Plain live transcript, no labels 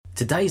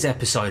Today's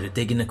episode of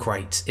Digging the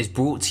Crates is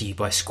brought to you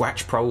by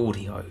Scratch Pro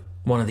Audio,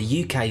 one of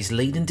the UK's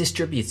leading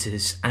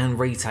distributors and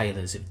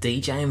retailers of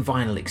DJ and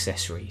vinyl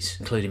accessories,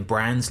 including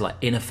brands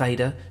like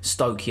Innofader,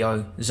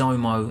 Stokyo,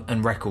 Zomo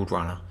and Record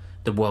Runner,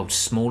 the world's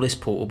smallest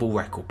portable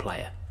record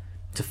player.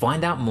 To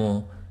find out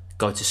more,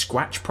 go to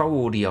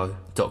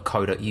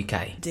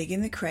scratchproaudio.co.uk.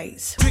 Digging the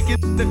Crates.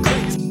 Digging the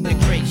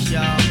crates,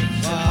 y'all.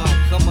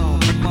 Wow, come on.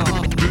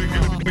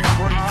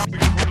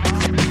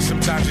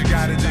 Sometimes you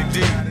gotta dig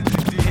deep.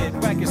 Hit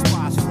record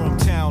spots from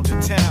town to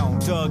town.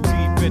 Dug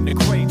deep in the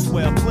crates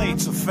where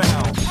plates are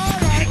found.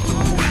 Hit the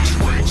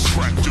crates,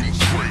 crack them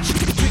crates.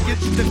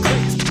 Digging the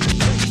crates.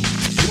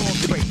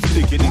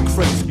 Digging the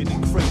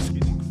crates.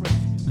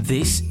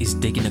 This is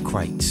Digging the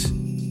Crates.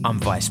 I'm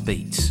Vice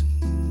Beats.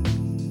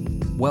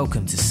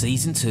 Welcome to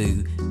Season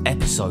 2,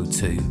 Episode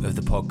 2 of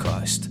the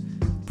podcast,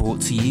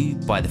 brought to you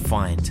by The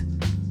Find.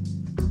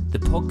 The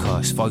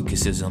podcast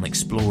focuses on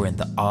exploring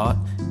the art,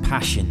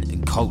 passion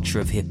and culture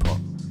of hip-hop,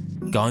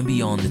 going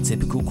beyond the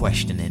typical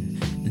questioning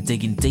and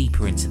digging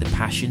deeper into the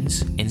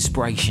passions,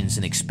 inspirations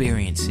and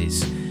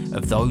experiences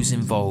of those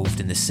involved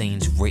in the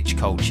scene's rich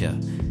culture,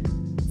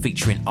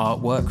 featuring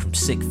artwork from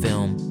Sick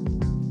Film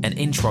and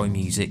intro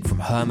music from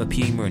Herma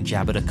Puma and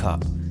Jabba the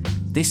Cup.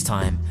 This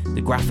time,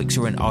 the graphics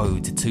are an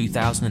ode to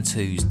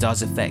 2002's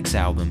Duz FX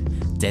album,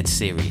 Dead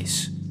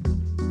Serious.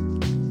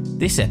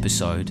 This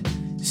episode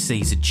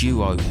sees a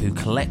duo who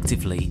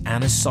collectively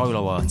and as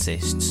solo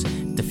artists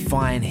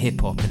define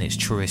hip-hop in its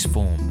truest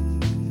form.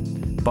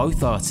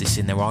 Both artists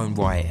in their own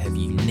right have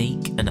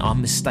unique and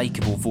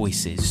unmistakable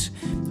voices,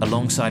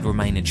 alongside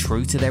remaining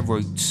true to their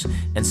roots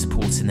and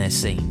supporting their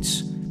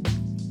scenes.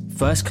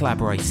 First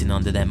collaborating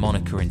under their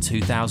moniker in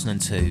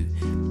 2002,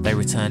 they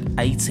returned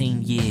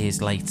 18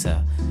 years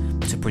later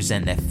to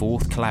present their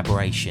fourth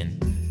collaboration,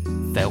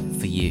 Felt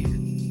For You.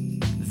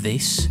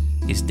 This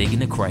is Digging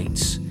the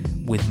Crates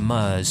with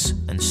Murs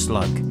and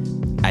Slug,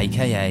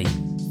 aka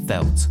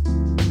Felt.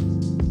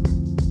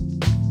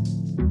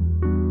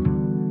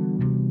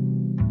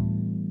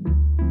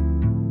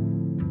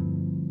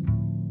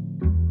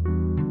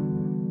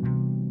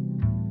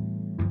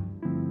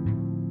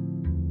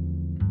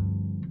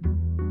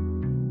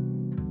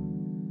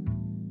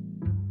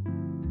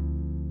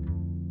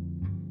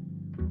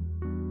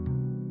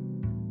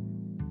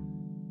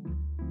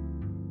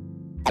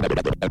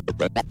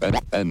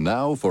 And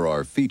now for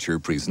our feature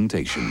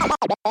presentation.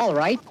 All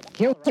right,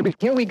 here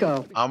we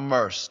go. I'm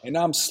Murs. And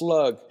I'm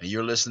Slug. And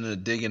you're listening to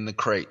Digging the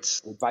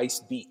Crates. With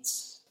Vice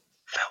Beats.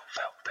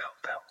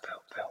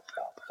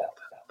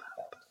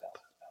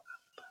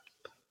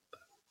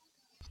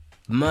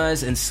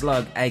 Murs and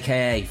Slug,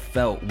 aka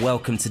Felt,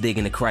 welcome to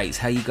Digging the Crates.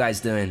 How you guys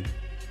doing?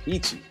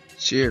 Peachy.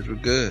 Cheers, we're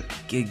good.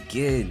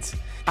 Good.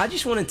 I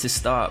just wanted to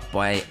start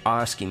by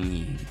asking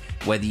you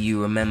whether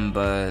you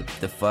remember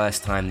the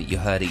first time that you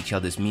heard each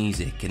other's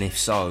music, and if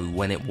so,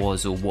 when it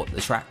was or what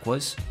the track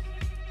was.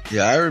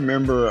 Yeah, I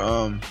remember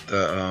I don't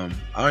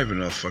even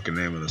know the fucking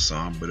name of the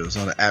song, but it was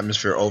on the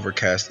Atmosphere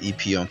Overcast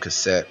EP on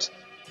cassette.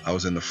 I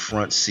was in the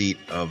front seat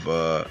of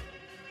a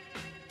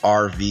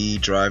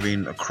RV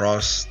driving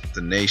across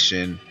the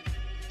nation,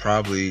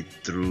 probably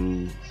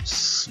through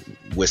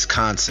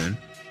Wisconsin,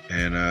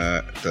 and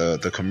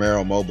the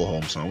Camaro mobile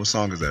home song. What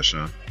song is that,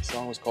 Sean? The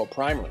song was called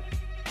Primer.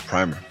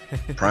 Primer,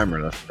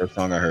 that's the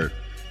song I heard.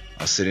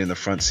 I was sitting in the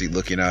front seat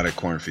looking out at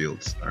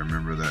cornfields. I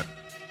remember that.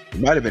 We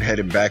might have been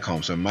heading back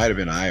home, so it might have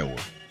been Iowa.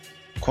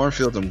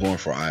 Cornfields, I'm going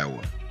for Iowa.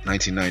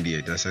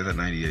 1998. Did I say that?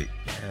 98.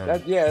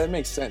 That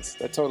makes sense.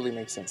 That totally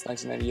makes sense.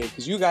 1998.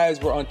 Because you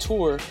guys were on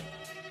tour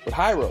with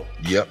Hyro.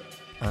 Yep.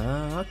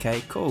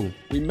 Okay, cool.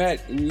 We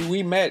met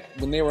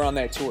when they were on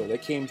that tour. They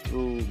came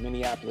through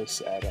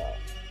Minneapolis at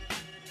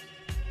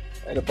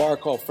a bar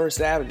called First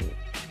Avenue.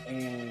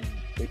 And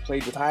they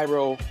played with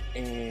Hyro,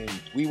 and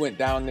we went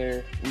down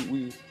there.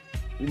 We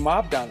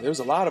mobbed down there. There was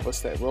a lot of us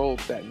that rolled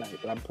that night,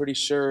 but I'm pretty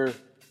sure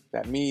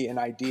that me and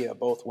Idea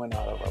both went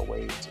out of our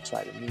way to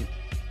try to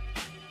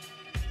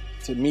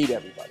meet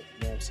everybody.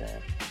 You know what I'm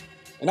saying?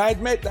 And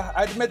I'd met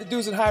the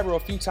dudes in Hyro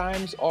a few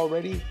times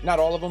already. Not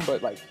all of them,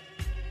 but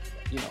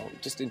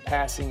just in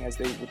passing as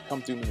they would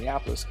come through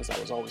Minneapolis, because I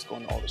was always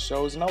going to all the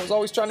shows and I was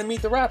always trying to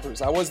meet the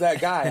rappers. I was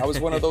that guy. I was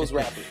one of those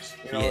rappers.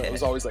 It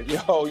was always like,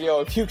 yo,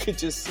 if you could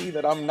just see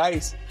that I'm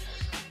nice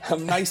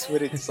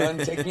with it, son.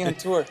 Take me on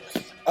tour.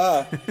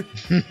 I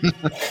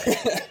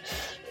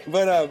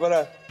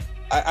remember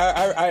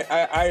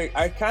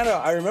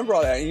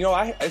all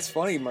that. It's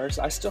funny, Murs.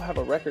 I still have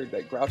a record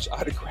that Grouch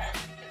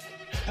autographed.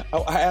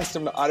 I asked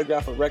him to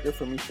autograph a record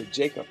for me for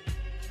Jacob.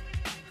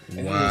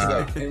 And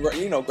wow. He was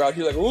like, Grouch,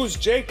 he was like, who's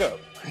Jacob?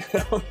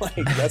 And I'm like,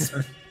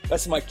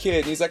 that's my kid.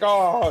 And he's like,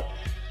 oh,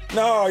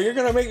 no, you're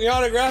going to make me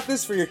autograph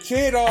this for your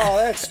kid? Oh,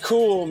 that's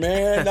cool,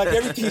 man. Like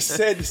everything he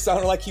said, he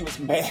sounded like he was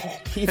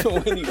mad,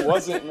 even when he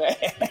wasn't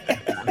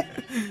mad.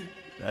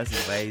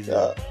 That's amazing.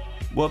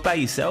 What about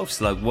yourself,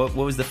 Slug? What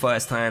was the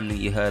first time that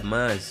you heard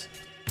Murs?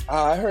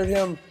 I heard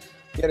him.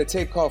 He had a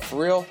tape called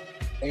For Real.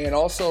 And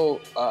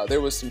also,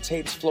 there was some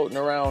tapes floating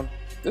around.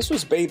 This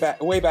was way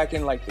back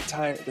in like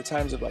the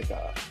times of like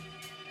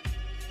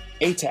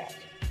ATAC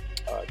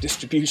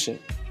distribution,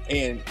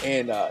 and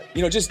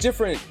just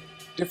different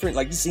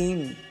like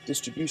zine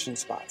distribution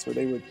spots where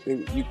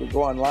you could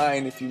go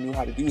online if you knew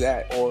how to do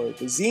that, or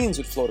the zines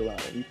would float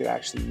around and you could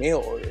actually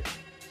mail order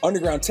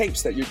underground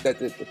tapes that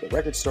the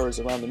record stores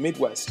around the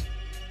Midwest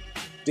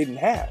didn't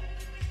have.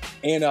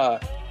 And I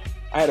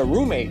had a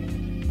roommate,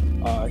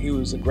 he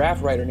was a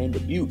graph writer named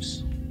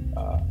Abuse,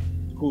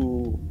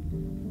 who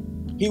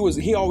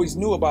he always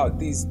knew about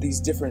these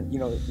different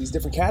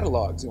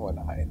catalogs and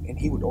whatnot, and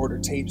he would order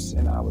tapes,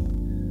 and I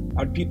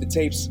would peep the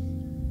tapes,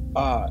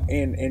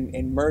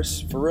 and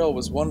Merce for real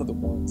was one of the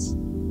ones.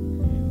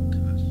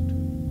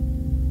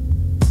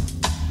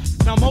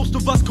 Now most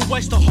of us could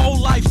waste a whole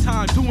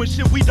lifetime doing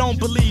shit we don't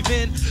believe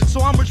in.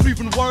 So I'm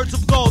retrieving words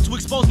of gold to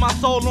expose my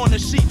soul on the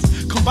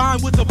sheets.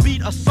 Combined with a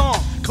beat, a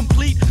song,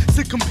 complete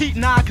to compete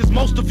now, cause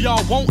most of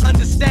y'all won't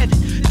understand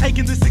it.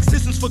 Taking this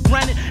existence for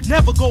granted,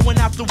 never going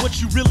after what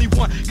you really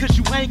want, cause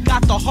you ain't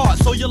got the heart,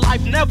 so your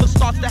life never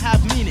starts to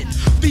have meaning.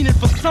 Feeding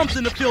for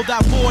something to fill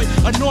that void,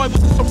 annoyed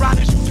with the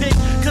surroundings you pick,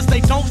 cause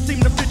they don't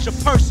seem to fit your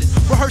person.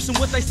 Rehearsing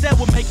what they said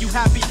would make you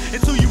happy,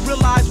 until you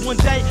realize one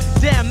day,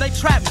 damn, they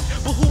trapped me.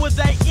 But who are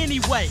they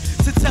anyway,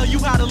 to tell you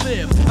how to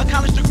live? A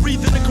college degree,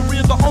 then a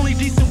career, the only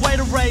decent way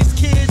to raise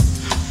kids.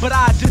 But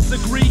I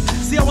disagree.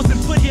 See, I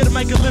wasn't put here to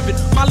make a living.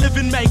 My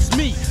living makes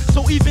me.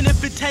 So even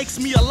if it takes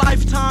me a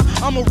lifetime,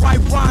 I'ma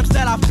write rhymes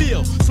that I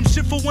feel. Some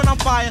shit for when I'm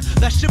fired,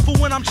 that shit for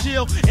when I'm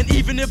chill. And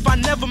even if I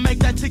never make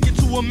that ticket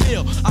to a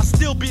meal, I'll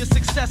still be a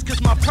success, cause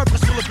my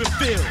purpose will have been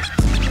filled.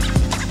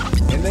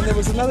 And then there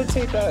was another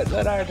tape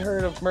that I had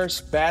heard of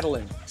Merce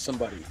battling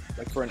somebody,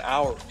 like for an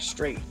hour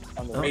straight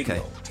on the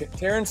radio.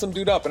 Tearing some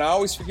dude up, and I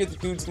always forget the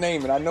dude's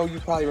name, and I know you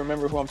probably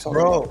remember who I'm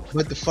talking about. Bro,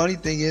 but the funny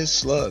thing is,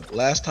 Slug,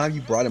 last time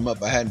you brought him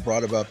up, I hadn't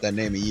brought up that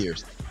name in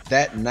years.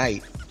 That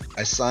night,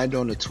 I signed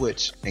on to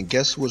Twitch, and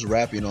guess who was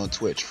rapping on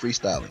Twitch,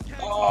 freestyling?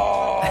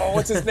 Oh,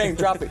 what's his name?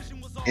 Drop it.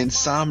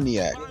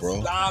 Insomniac,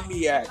 bro.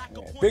 Insomniac,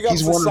 man. Big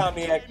ups to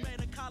Insomniac.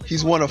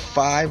 He's one of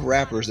 5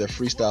 rappers that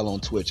freestyle on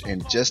Twitch,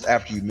 and just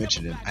after you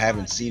mentioned him, I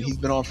haven't seen. He's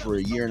been on for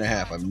a year and a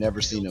half. I've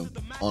never seen him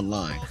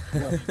online.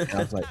 And I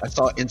was like, I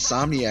saw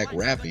Insomniac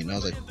rapping, and I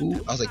was like, who?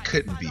 I was like,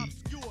 couldn't be.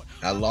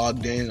 And I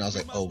logged in, and I was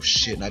like, oh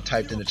shit. And I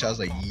typed in the chat. I was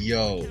like,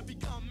 yo.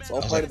 It's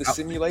all part of the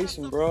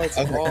simulation, bro. It's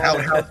all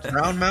Outhouse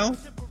Brownmouth.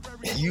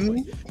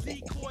 You.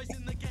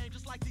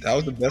 That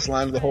was the best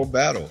line of the whole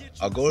battle.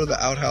 I'll go to the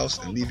outhouse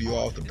and leave you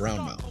all with the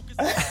Brownmouth.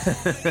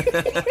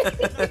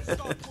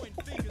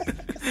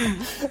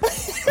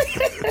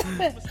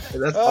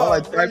 That's all I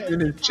typed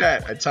in his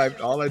chat.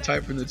 All I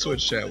typed in the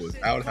Twitch chat was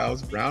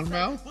Outhouse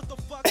Brownmouth.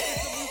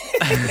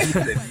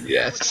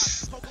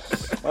 Yes.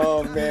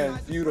 Oh man,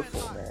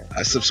 beautiful, man.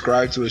 I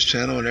subscribed to his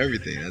channel and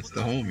everything. That's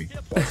the homie.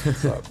 That's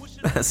what's up.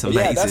 That's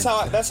amazing.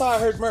 Yeah, that's how I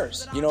heard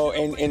Merce.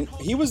 And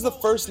he was the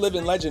first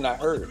living legend I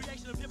heard.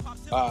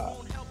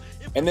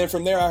 And then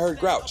from there I heard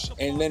Grouch,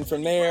 and then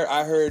from there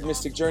I heard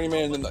Mystic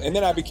Journeyman, and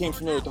then I became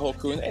familiar with the whole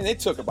crew. And it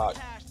took about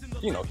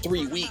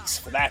 3 weeks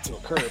for that to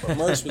occur. But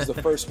Merce was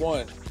the first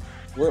one.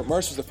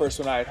 Merce was the first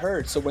one I had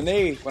heard. So when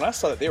I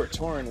saw that they were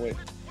touring with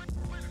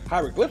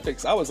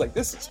Hieroglyphics, I was like,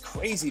 this is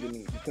crazy to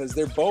me, because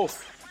they're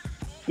both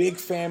big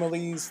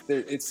families.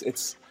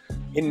 It's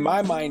in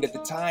my mind at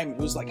the time, it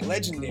was like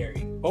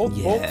legendary.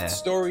 Both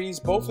stories,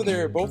 both of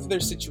their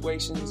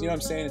situations. You know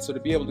what I'm saying? And so to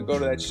be able to go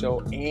to that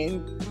show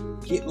and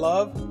get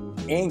love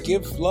and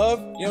give love,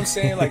 you know what I'm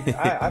saying? Like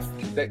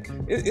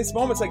it's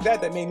moments like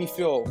that made me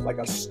feel like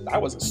I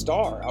was a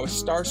star. I was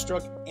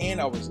starstruck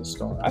and I was a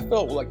star. I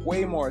felt like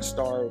way more a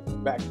star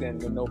back then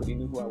when nobody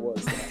knew who I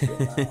was than I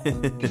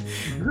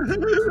feel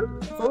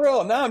now. For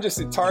real. Now I'm just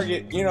a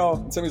target.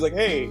 And somebody's like,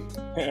 hey.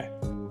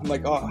 I'm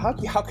like, oh,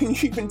 how can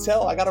you even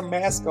tell? I got a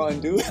mask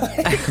on, dude. Man,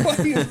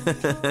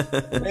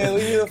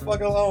 leave me the fuck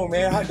alone,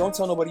 man. Don't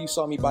tell nobody you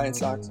saw me buying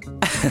socks.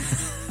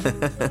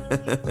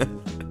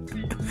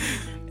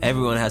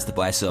 Everyone has to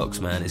buy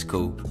socks, man. It's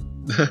cool.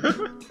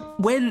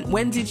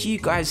 When did you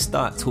guys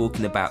start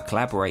talking about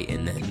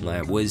collaborating then?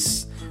 Like,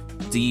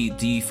 do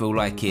you feel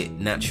like it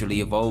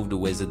naturally evolved, or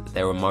was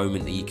there a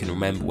moment that you can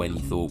remember when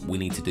you thought we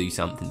need to do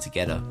something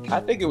together? I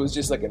think it was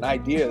just like an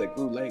idea that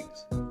grew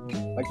legs.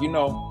 Like,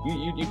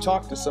 you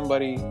talk to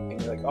somebody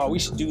and you're like, oh, we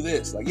should do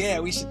this. Like, yeah,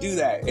 we should do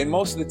that. And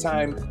most of the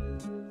time,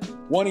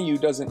 one of you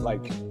doesn't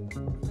like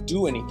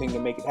do anything to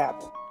make it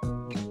happen.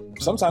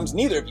 Sometimes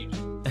neither of you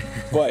do.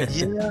 But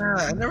yeah,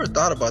 I never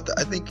thought about that.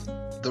 I think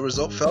the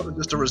result felt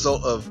just a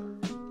result of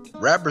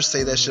rappers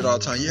say that shit all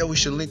the time. Yeah, we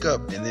should link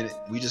up, and then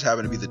we just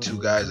happen to be the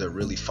two guys that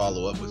really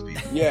follow up with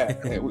people. Yeah,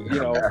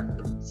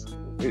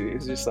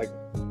 it's just like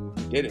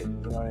we did it. You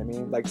know what I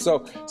mean? Like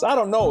so I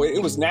don't know.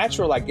 It was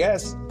natural, I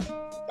guess.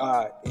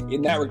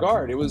 In that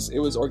regard, it was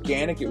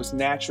organic. It was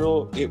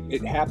natural.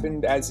 It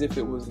happened as if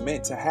it was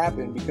meant to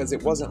happen, because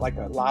it wasn't like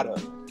a lot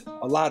of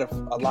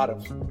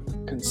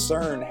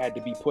concern had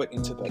to be put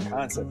into the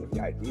concept of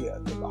the idea.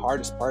 The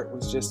hardest part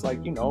was just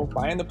like, you know,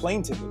 buying the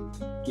plane ticket,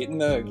 getting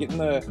the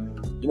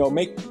you know,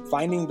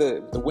 finding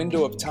the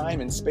window of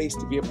time and space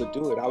to be able to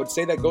do it. I would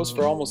say that goes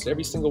for almost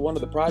every single one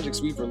of the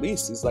projects we've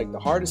released. Is like the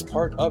hardest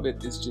part of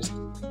it is just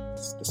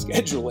the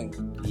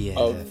scheduling.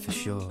 Yeah, for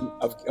sure.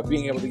 Of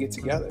being able to get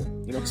together.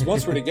 You know, because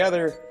once we're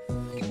together,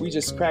 we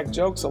just crack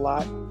jokes a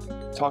lot,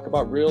 talk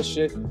about real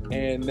shit,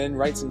 and then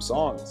write some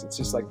songs. It's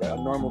just like a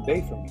normal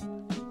day for me.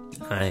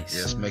 Nice.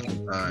 Yes,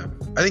 making time.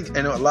 I think,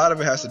 and a lot of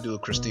it has to do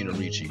with Christina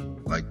Ricci.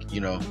 Like,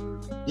 you know,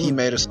 he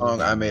made a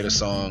song, I made a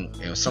song.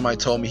 You know, somebody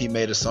told me he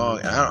made a song,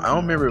 and I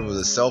don't remember if it was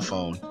a cell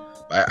phone.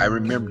 But I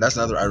remember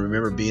I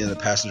remember being in the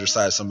passenger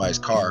side of somebody's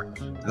car,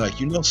 and like,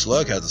 you know,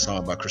 Slug has a song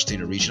about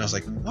Christina Ricci, and I was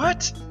like,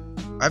 what?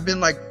 I've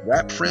been like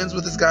rap friends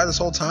with this guy this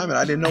whole time, and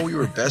I didn't know we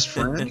were best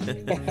friends.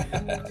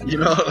 You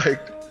know, like,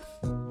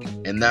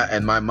 and that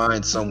in my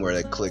mind somewhere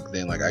that clicked.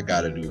 Then like, I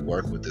got to do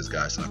work with this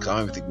guy. So I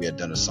don't even think we had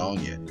done a song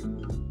yet,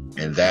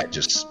 and that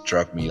just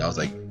struck me. I was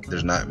like,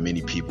 there's not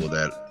many people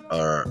that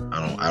are.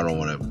 I don't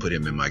want to put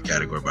him in my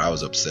category, but I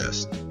was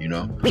obsessed. You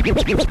know.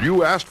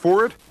 You asked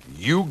for it,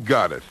 you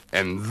got it,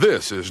 and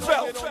this is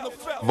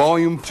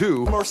Volume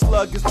 2.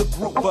 Slug is the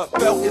group, but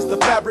Felt is the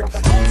fabric.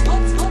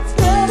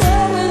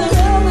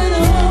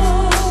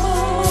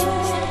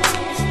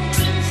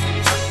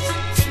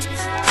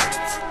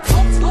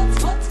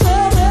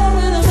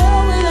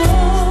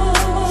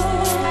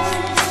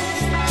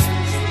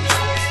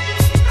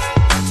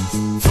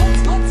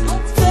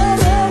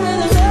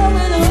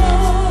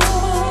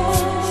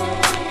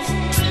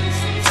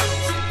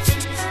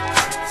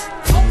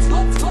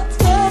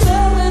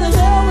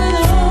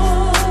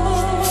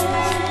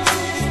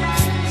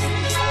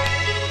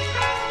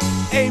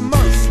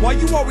 Why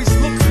you always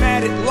look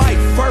mad at life?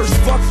 First,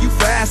 fuck you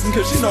for asking,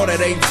 cause you know that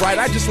ain't right.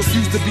 I just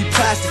refuse to be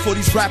plastic for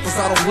these rappers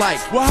I don't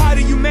like. Well, how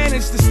do you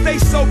manage to stay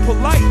so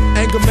polite?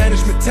 Anger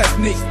management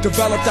technique,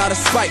 developed out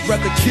of spite.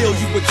 Rather kill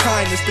you with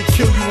kindness than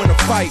kill you in a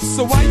fight.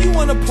 So why you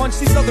wanna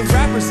punch these other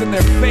rappers in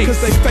their face?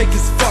 Cause they fake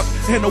as fuck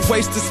and a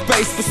waste of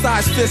space.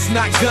 Besides fists,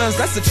 not guns,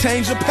 that's a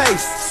change of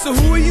pace. So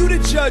who are you to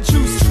judge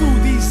who's true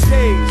these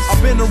days?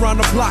 I've been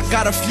around the block,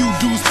 got a few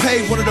dues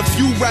paid. One of the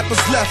few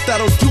rappers left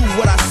that'll do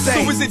what I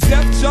say. So is it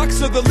Def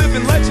Jux or the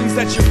living legends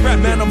that you rap?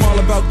 Man, I'm all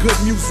about good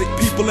music,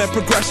 people, and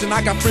progression.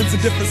 I got friends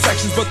in different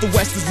sections, but the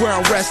West is where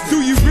I'm resting.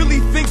 Do you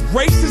really think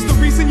race is the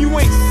reason you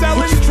ain't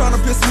selling? What you trying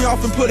to piss me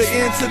off and put an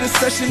end to this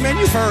session? Man,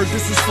 you heard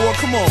this is for.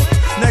 Come on,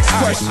 next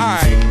question.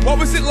 Alright, what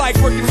was it like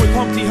working with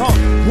Humpty Hump?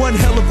 One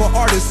hell of an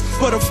artist,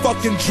 but a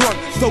fucking drunk.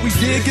 Though we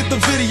did get the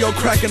video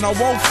cracking, I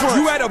won't front.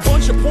 You had a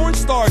bunch of porn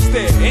stars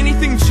there.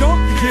 Anything jump?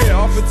 Yeah,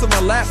 off into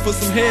my lap for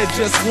some head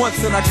just once,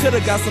 and I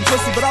could've got some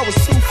pussy, but I was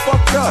too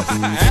fucked up.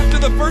 After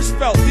the first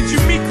Felt, did you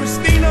meet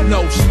Christina?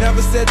 No, she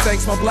never said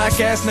thanks, my black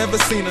ass never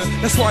seen her.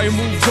 That's why I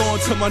moved on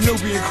to my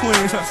Nubian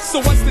queen. So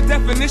what's the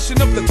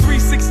definition of the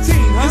 316,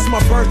 huh? This is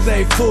my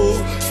birthday, fool.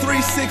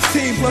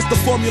 316 plus the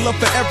formula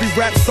for every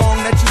rap song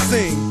that you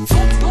sing.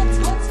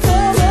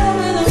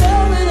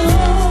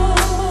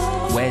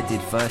 Where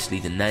did firstly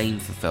the name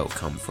for Felt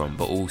come from,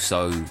 but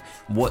also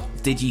what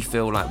did you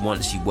feel like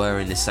once you were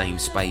in the same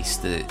space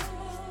that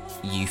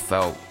you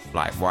felt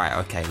like, right,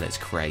 okay, let's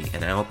create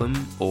an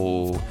album?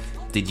 Or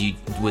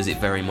was it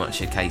very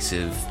much a case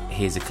of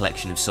here's a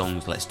collection of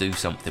songs, let's do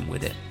something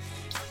with it?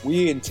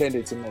 We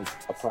intended to make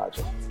a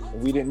project.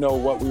 We didn't know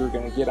what we were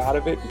going to get out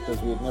of it because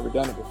we had never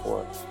done it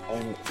before,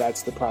 and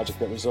that's the project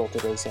that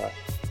resulted as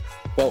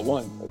Felt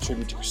 1, a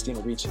tribute to Christina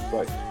Ricci.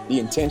 But the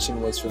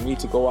intention was for me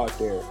to go out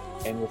there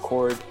and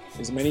record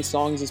as many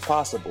songs as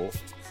possible,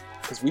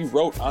 because we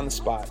wrote on the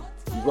spot.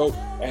 We wrote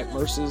at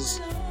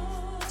Merce's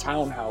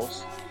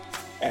townhouse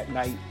at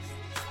night.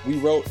 We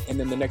wrote, and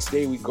then the next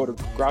day we'd go to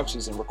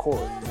Grouch's and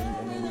record,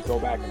 and then we'd go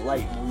back and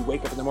write, and we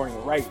wake up in the morning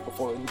and write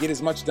and get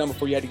as much done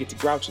before you had to get to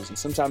Grouch's. And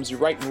sometimes you're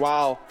writing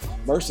while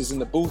Merce's in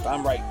the booth,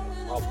 I'm writing.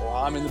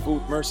 While I'm in the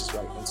booth, Merce's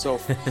writing. And so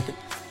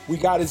we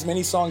got as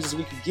many songs as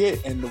we could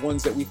get, and the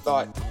ones that we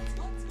thought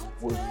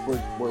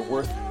were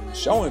worth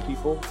showing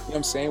people, you know what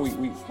I'm saying,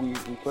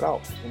 we put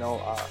out, you know,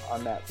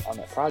 on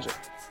that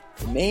project.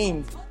 The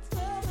name,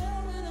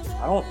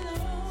 I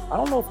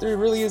don't know if there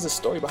really is a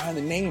story behind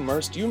the name,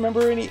 Merce. Do you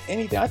remember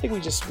anything? I think we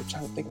just were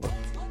trying to think about it.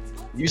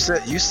 You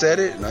said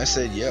it, and I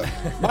said yeah.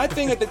 My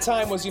thing at the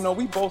time was, you know,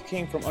 we both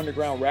came from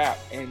underground rap,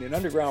 and in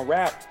underground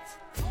rap,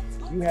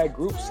 you had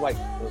groups like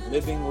the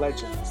Living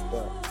Legends,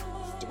 the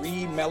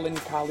Three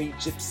Melancholy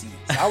Gypsies.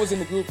 I was in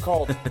the group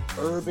called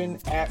Urban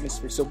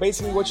Atmosphere. So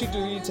basically what you do,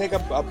 you take a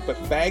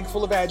bag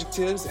full of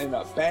adjectives and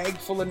a bag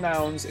full of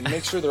nouns and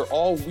make sure they're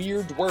all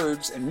weird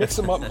words and mix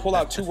them up and pull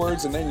out 2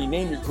 words, and then you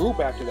name your group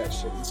after that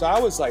shit. And so I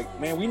was like,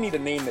 man, we need a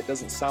name that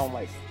doesn't sound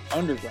like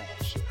underground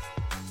shit.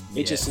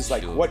 It just is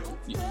like, what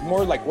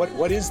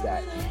is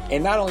that?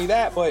 And not only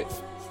that, but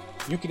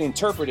you can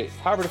interpret it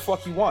however the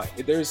fuck you want.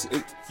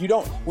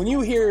 When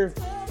you hear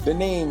the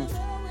name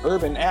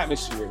Urban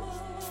Atmosphere,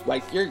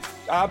 like you're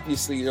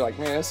like,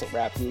 man, that's a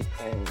rap group,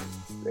 and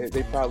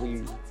they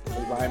probably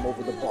rhyme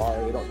over the bar.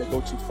 They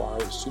go too far.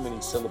 There's too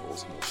many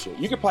syllables in this shit.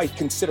 You could probably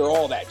consider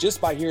all that just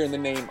by hearing the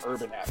name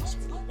Urban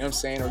Atmosphere. You know what I'm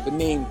saying? Or the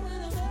name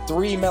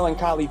 3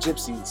 Melancholy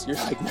Gypsies. You're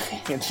like,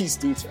 man, these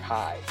dudes are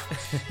high.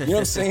 You know what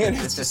I'm saying?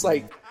 It's just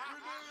like,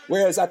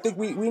 whereas I think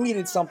we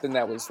needed something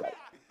that was like,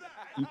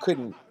 you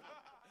couldn't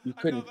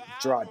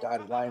draw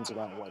dotted lines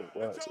around what it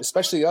was.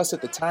 Especially us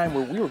at the time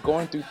where we were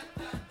going through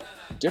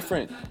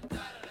different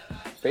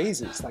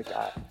phases. Like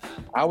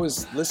I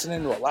was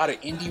listening to a lot of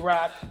indie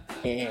rock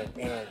and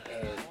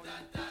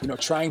you know,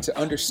 trying to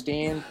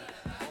understand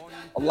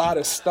a lot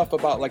of stuff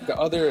about like the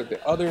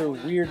other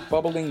weird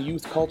bubbling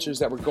youth cultures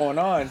that were going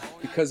on,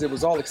 because it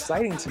was all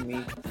exciting to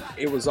me.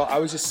 I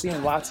was just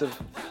seeing lots of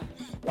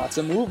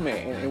movement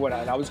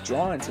and I was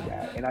drawn to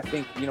that. And I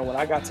think, you know, when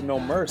I got to know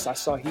Merce, I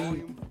saw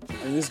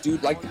this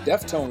dude liked the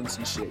Deftones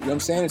and shit. You know what I'm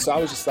saying? And so I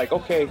was just like,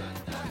 okay,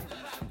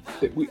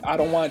 I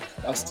don't want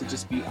us to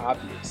just be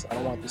obvious. I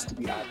don't want this to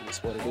be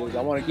obvious what it is.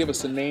 I want to give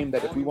us a name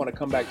that if we want to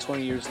come back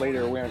 20 years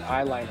later wearing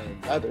eyeliner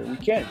and leather, we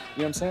can.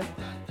 You know what I'm saying?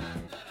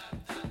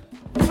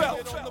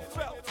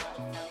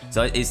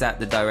 So is that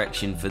the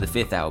direction for the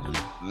 5th album?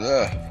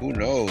 Who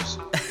knows?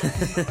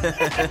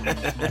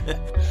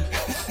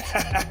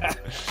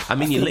 I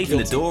mean, you're leaving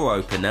the door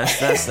open.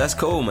 That's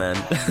cool, man.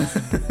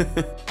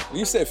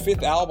 You said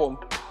 5th album.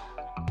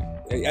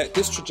 At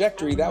this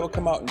trajectory, that would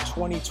come out in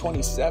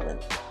 2027.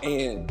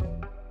 And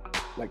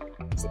like,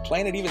 is the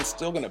planet even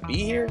still gonna be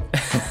here?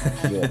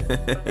 Yeah.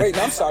 Wait,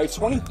 no, I'm sorry.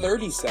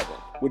 2037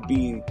 would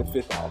be the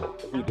 5th album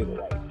if we did it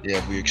right. Yeah,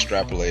 if we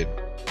extrapolate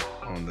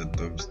on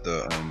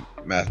the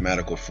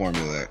mathematical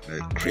formula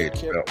that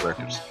creates Felt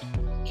Records.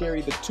 Carry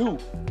the 2.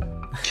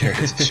 Carry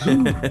the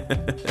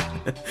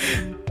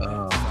 2.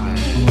 Oh, man.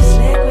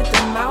 Sick with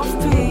the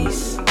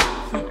mouthpiece.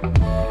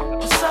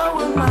 So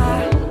am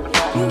I.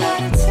 You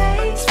got a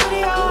taste for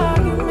the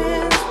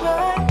arguments,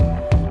 but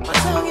my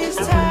tongue is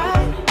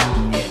tied.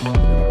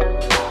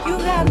 You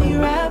got me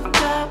wrapped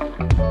up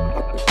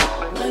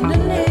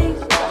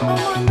underneath. I'm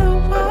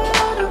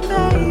underwater,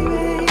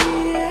 baby.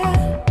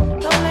 Yeah.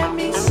 Don't let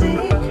me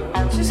sink.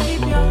 Just keep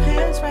your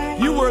hands right.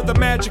 You were the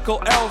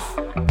magical elf.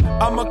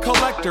 I'm a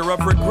collector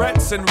of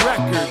regrets and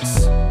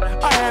records.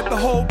 I had the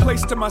whole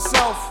place to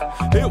myself.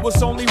 It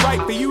was only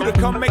right for you to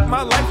come make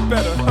my life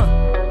better.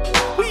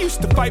 We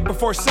used to fight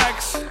before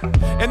sex,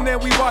 and then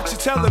we watched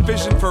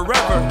television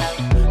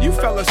forever. You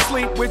fell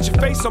asleep with your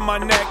face on my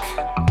neck.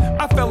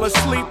 I fell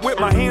asleep with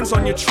my hands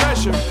on your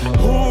treasure.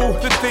 Ooh,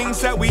 the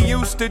things that we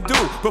used to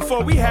do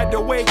before we had to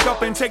wake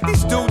up and take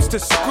these dudes to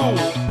school.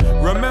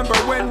 Remember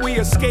when we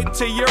escaped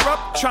to Europe,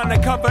 trying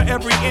to cover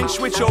every inch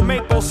with your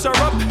maple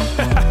syrup?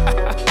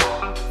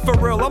 For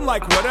real, I'm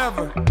like,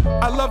 whatever.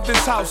 I love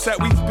this house that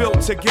we've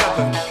built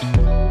together.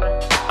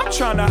 I'm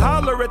trying to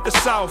holler at the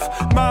South.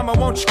 Mama,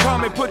 won't you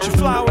come and put your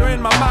flower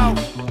in my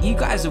mouth? You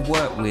guys have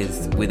worked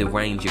with a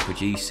range of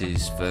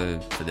producers for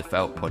the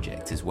Felt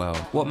project as well.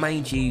 What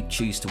made you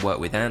choose to work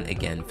with Ant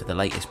again for the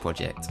latest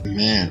project?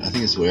 Man, I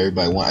think it's what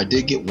everybody wants. I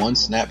did get one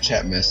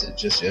Snapchat message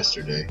just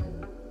yesterday,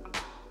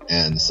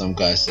 and some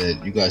guy said,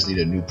 you guys need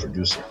a new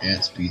producer.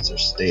 Ant's beats are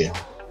stale.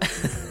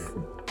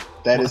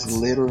 That is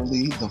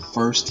literally the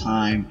first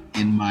time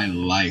in my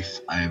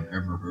life I have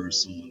ever heard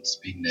someone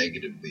speak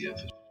negatively of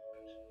it.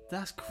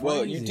 That's crazy.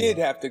 Well, you did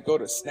have to go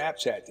to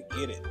Snapchat to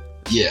get it.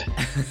 Yeah,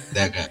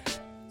 that guy.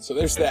 So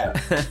there's that.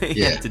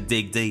 You have to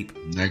dig deep.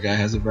 That guy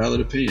has a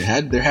valid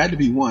opinion. There had to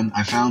be one.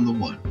 I found the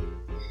one.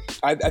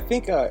 I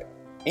think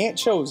Ant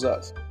chose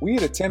us. We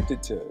had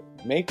attempted to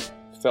make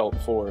Felt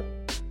for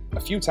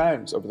a few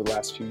times over the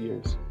last few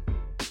years.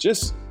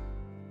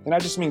 And I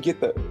just mean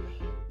get the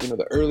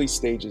early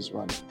stages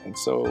running. And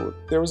so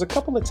there was a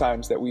couple of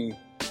times that we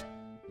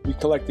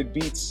collected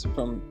beats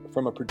from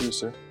a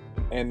producer,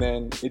 and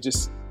then it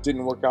just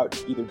didn't work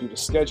out either due to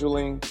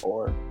scheduling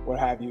or what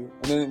have you.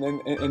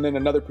 And then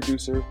another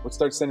producer would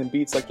start sending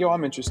beats like, yo,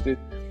 I'm interested.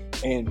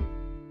 And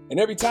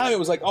every time it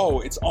was like, oh,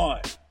 it's on.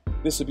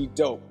 This would be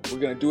dope. We're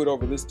going to do it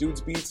over this dude's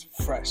beats,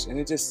 fresh. And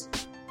it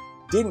just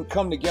didn't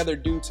come together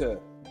due to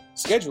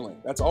scheduling.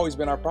 That's always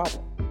been our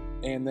problem.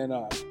 And then,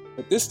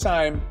 but this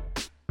time,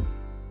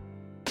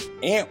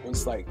 Ant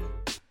was like,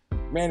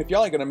 man, if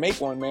y'all ain't gonna make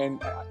one, man,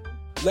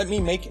 let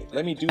me make it.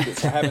 Let me do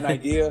this. I have an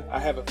idea. I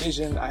have a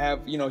vision. I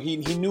have, he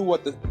knew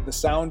what the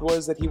sound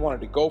was that he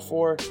wanted to go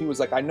for. He was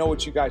like, I know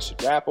what you guys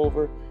should rap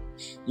over,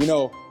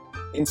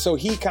 and so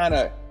he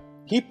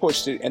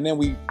pushed it. And then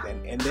we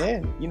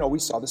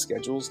saw the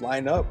schedules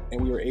line up, and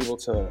we were able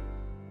to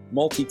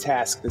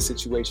multitask the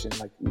situation.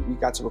 Like, we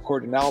got to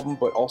record an album,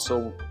 but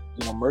also,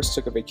 Merce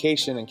took a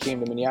vacation and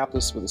came to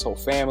Minneapolis with his whole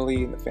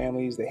family, and the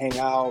families, they hang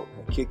out,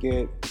 they kick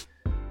it,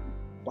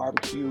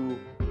 barbecue,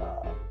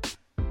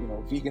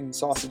 vegan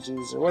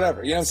sausages or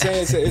whatever. You know what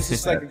I'm saying? It's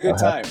just like a good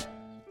time.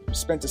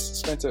 Spent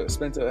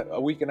a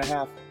week and a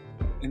half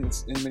in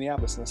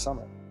Minneapolis in the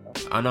summer.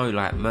 I know,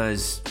 like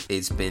Merz,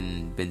 it's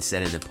been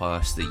said in the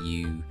past that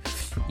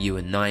you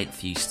and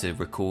Ninth used to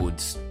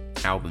record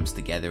albums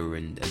together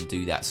and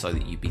do that so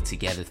that you'd be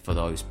together for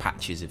those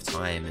patches of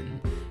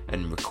time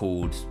and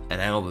record an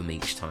album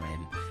each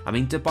time. I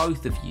mean, do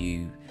both of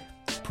you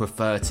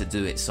prefer to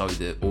do it so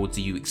that, or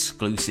do you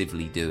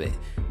exclusively do it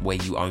where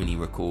you only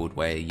record,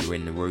 where you're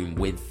in the room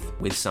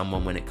with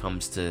someone when it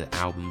comes to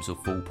albums or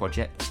full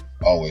projects?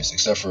 Always,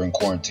 except for in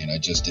quarantine. I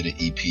just did an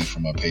EP for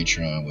my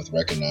Patreon with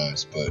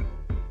Recognize, but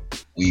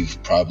we've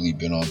probably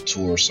been on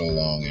tour so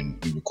long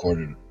and we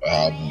recorded an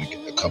album,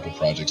 a couple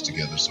projects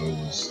together, so it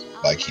was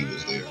like he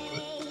was there.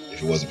 But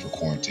if it wasn't for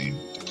quarantine,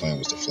 the plan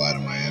was to fly to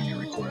Miami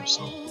and record it,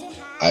 so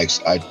I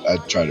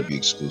try to be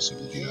exclusive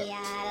with that.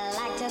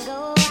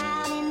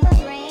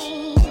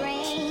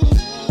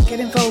 Get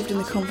involved in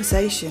the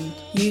conversation.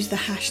 Use the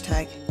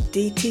hashtag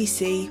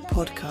DTC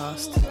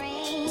Podcast.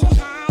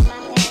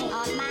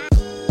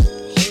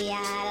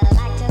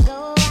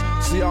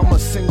 See, I'm a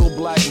single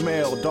black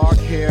male, dark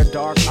hair,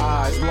 dark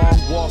eyes,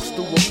 long walks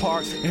through a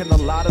park, and a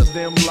lot of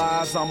them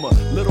lies. I'm a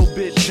little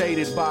bit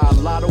jaded by a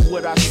lot of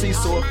what I see,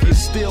 so if you're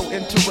still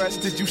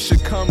interested, you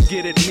should come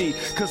get at me,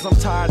 cause I'm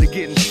tired of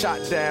getting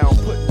shot down,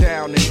 put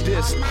down, and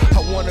dissed.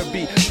 I wanna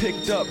be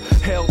picked up,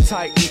 held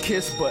tight, and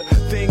kissed, but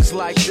things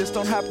like this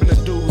don't happen to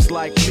dudes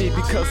like me,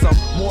 because I'm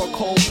more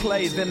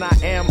Coldplay than I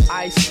am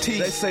Ice-T.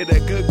 They say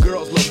that good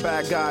girls love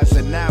bad guys,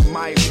 and that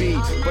might be,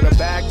 but a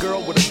bad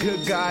girl with a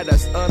good guy,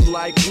 that's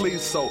unlikely.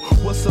 So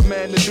what's a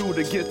man to do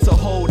to get to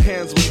hold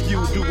hands with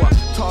you? Do I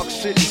talk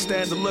shit and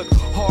stand to look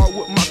hard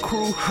with my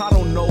crew? I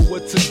don't know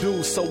what to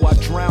do, so I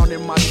drown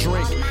in my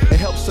drink. It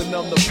helps to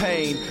numb the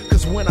pain,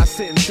 cause when I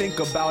sit and think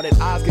about it,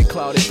 eyes get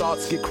clouded,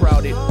 thoughts get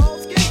crowded.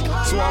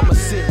 So I'ma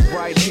sit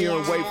right here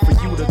and wait for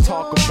you to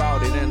talk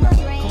about it. And come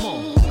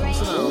on, come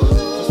sit down.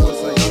 Just wanna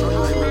say, I know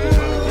you ain't really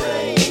trying to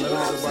grab.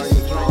 Let everybody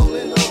get drunk.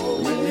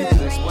 Maybe you can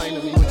explain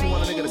to me what you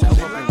want a nigga to come up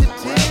and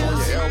grab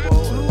on your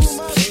elbow.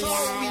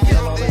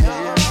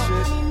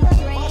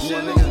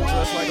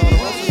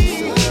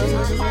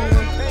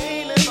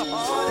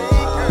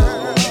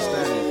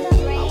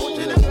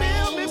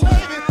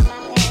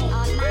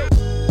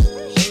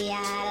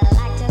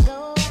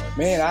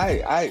 Man,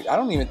 I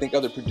don't even think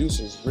other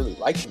producers really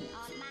like me.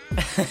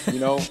 You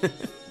know,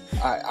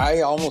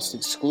 I almost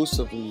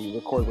exclusively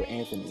record with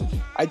Anthony.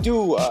 I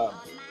do a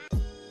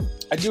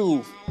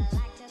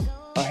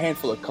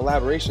handful of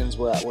collaborations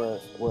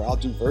where I'll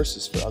do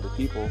verses for other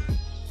people.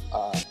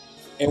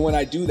 And when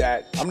I do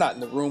that, I'm not in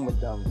the room with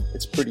them.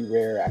 It's pretty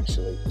rare,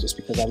 actually, just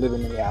because I live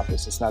in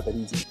Minneapolis. It's not that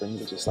easy for me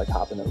to just like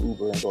hop in an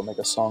Uber and go make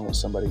a song with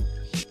somebody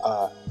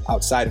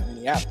outside of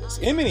Minneapolis.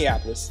 In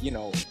Minneapolis, you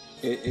know,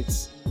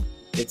 it's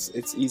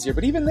easier.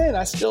 But even then,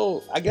 I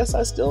guess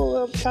I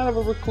still kind of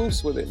a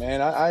recluse with it,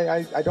 man.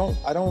 I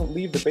don't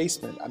leave the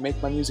basement. I make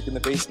my music in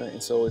the basement,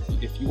 and so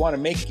if you want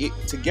to make it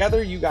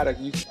together, you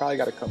probably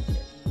gotta come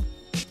here.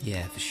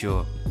 Yeah, for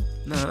sure.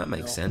 No, that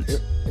makes sense.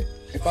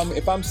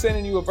 If I'm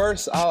sending you a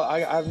verse, I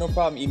have no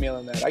problem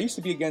emailing that. I used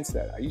to be against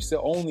that. I used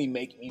to only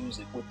make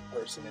music with the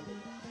person in it.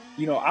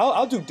 You know,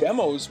 I'll do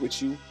demos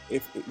with you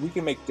if we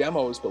can make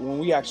demos, but when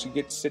we actually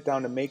get to sit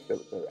down to make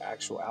the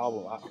actual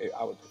album,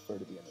 I would prefer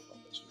to be in the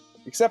room with you.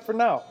 Except for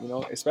now, you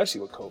know,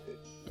 especially with COVID.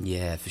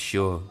 Yeah, for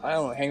sure. I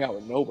don't hang out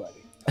with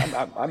nobody.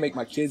 I make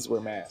my kids wear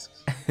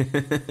masks.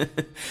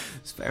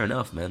 It's fair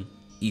enough, man.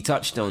 You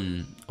touched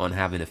on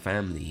having a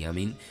family. I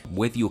mean,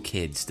 with your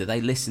kids, do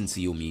they listen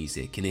to your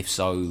music? And if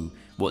so,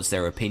 what's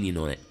their opinion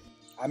on it?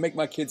 I make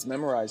my kids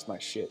memorize my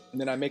shit, and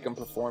then I make them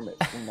perform it.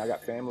 When I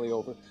got family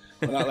over,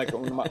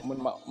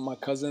 when my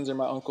cousins or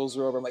my uncles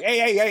are over, I'm like,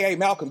 hey,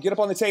 Malcolm, get up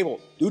on the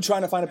table. Dude,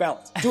 trying to find a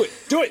balance. Do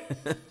it.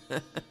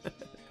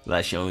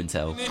 Like show and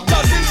tell. It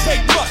doesn't take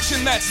much,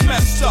 and that's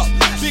messed up,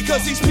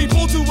 because these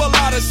people do a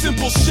lot of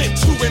simple shit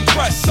to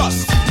impress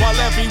us. While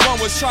everyone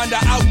was trying to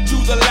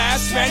outdo the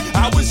last man,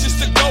 I was just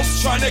a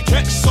ghost trying to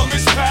catch some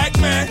as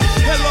Pac-Man.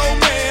 Hello,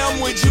 ma'am,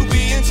 would you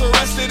be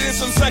interested in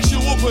some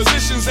sexual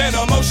positions and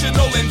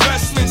emotional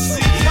investments?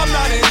 See, I'm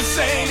not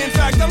insane, in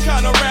fact, I'm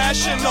kind of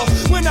rational.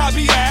 When I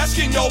be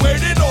asking, yo, where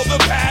did all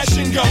the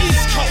passion go?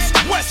 East Coast,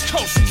 West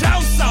Coast,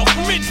 down south,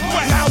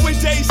 Midwest.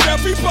 Nowadays,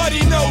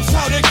 everybody knows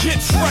how to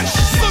get fresh.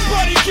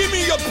 Somebody give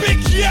me a big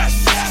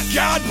yes.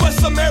 God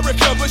bless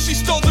America, but she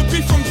stole the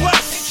beat from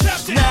Bless.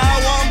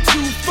 Now I'm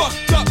too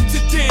fucked up to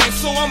dance,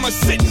 so I'ma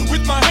sit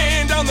with my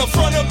hand down the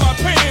front of my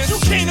pants. You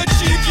can't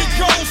achieve your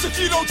goals if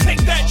you don't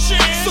take that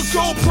chance. So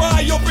go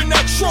pry open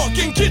that trunk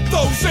and get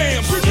those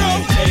amps. You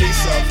know?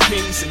 Days of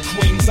kings and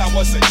queens, I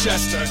was a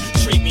jester.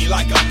 Treat me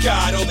like a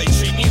god, or they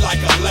treat me like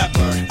a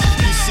leper.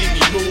 You see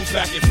me move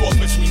back and forth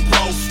between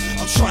both.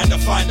 I'm trying to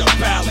find a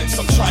balance,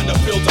 I'm trying to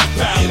build a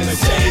balance. In the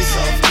days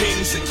of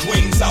kings and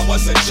queens, I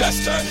was a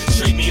jester.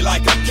 Treat me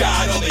like a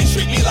god, or they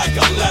treat me like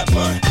a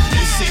leper.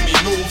 You see me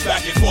move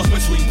back and forth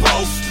between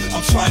both.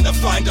 I'm trying to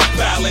find a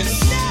balance.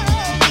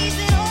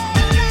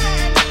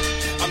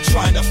 I'm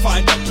trying to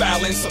find a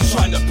balance. I'm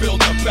trying to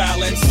build a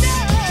balance.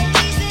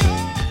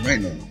 Right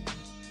now,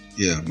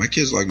 yeah, my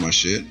kids like my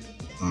shit.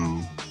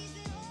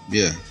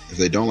 Yeah, if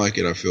they don't like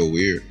it, I feel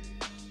weird.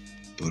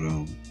 But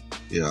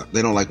yeah,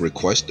 they don't like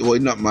request. Well,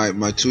 not my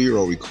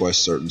 2-year-old requests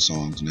certain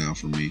songs now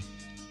from me.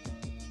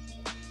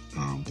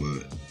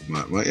 But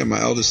my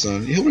eldest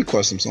son, he'll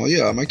request some songs.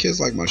 Yeah, my kids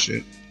like my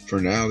shit. For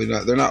now,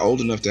 they're not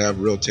old enough to have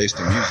real taste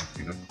in music.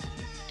 You know,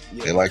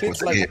 yeah, they like what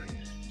they hear.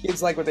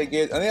 kids like what they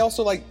get, and they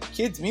also like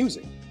kids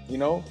music. You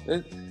know,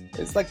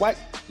 it's like, why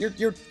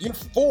you're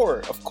 4,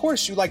 of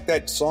course you like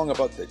that song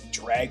about the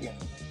dragon.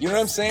 You know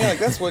what I'm saying? Like,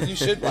 that's what you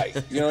should like.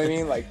 You know what I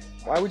mean? Like,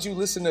 why would you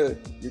listen to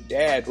your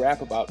dad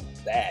rap about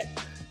that?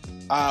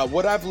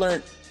 What I've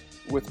learned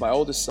with my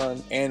oldest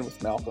son and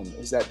with Malcolm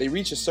is that they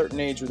reach a certain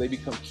age where they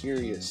become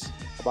curious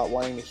about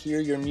wanting to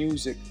hear your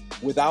music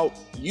without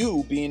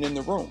you being in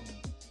the room.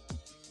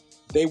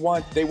 They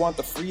want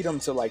the freedom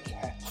to like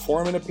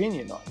form an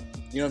opinion on it.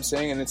 You know what I'm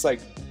saying? And it's like,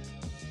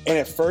 and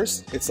at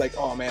first it's like,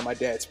 oh man, my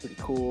dad's pretty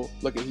cool.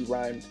 Look at, he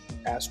rhymed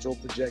astral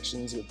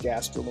projections with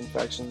gastral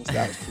infections.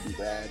 That was pretty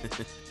rad.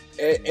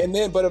 And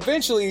then, but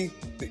eventually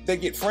they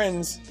get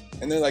friends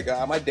and they're like,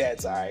 my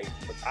dad's all right.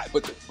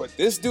 But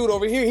this dude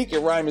over here, he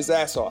can rhyme his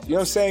ass off. You know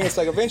what I'm saying? It's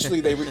like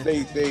eventually they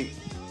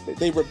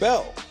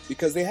rebel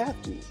because they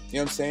have to. You know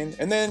what I'm saying?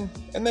 And then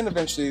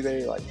eventually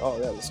they're like, oh,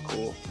 that was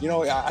cool. You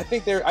know, I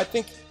think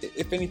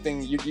if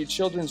anything, your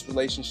children's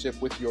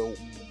relationship with your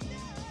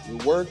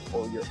work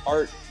or your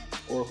art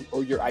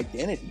or your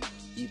identity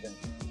even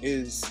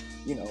is,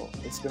 you know,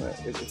 it's gonna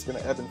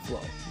ebb and flow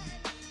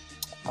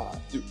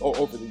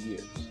over the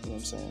years. You know what I'm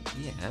saying?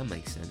 Yeah, that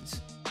makes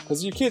sense.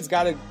 Because your kids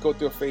got to go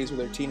through a phase where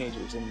they're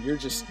teenagers, and you're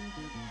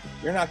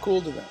not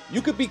cool to them.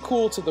 You could be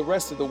cool to the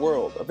rest of the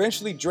world.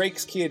 Eventually,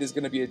 Drake's kid is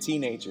going to be a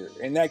teenager,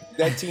 and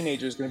that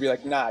teenager is going to be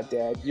like, nah,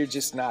 Dad, you're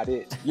just not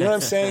it. You know what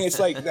I'm saying? It's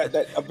like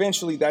that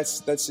eventually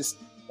that's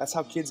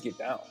how kids get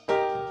down.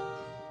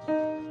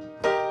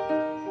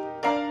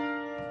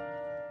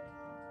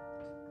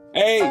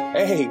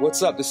 Hey,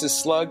 what's up? This is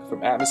Slug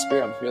from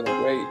Atmosphere. I'm feeling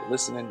great. You're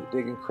listening to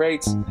Digging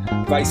Crates.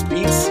 Vice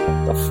Beats.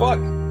 The fuck.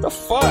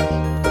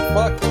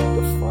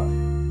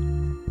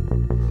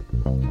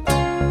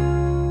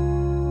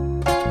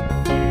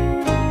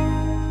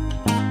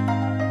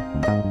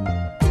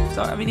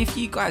 So, I mean, if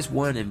you guys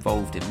weren't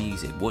involved in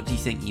music, what do you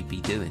think you'd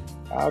be doing?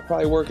 I'd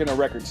probably work in a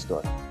record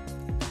store.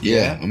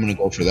 Yeah, I'm gonna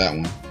go for that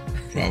one.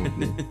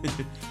 Probably.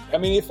 I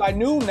mean, if I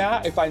knew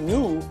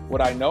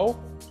what I know,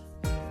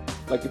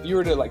 like if you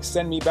were to like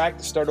send me back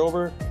to start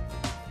over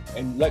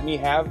and let me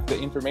have the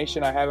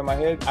information I have in my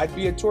head, I'd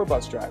be a tour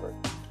bus driver.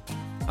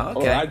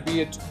 Okay. Or I'd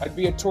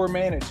be a tour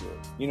manager,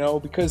 you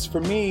know, because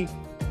for me,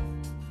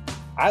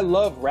 I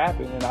love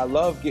rapping and I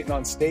love getting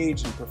on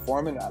stage and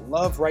performing. I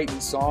love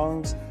writing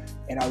songs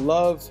and I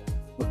love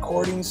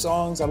recording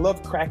songs. I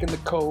love cracking the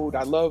code.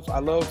 I love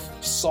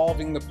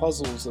solving the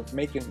puzzles of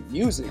making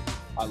music.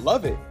 I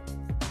love it.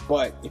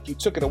 But if you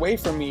took it away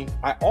from me,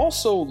 I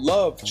also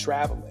love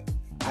traveling.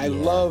 I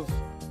love,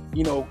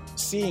 you know,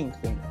 seeing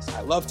things.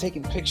 I love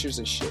taking pictures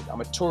of shit.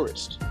 I'm a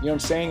tourist. You know what I'm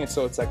saying? And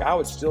so it's like I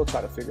would still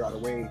try to figure out a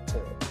way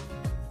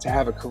to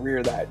have a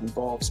career that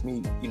involves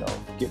me, you know,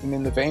 getting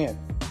in the van,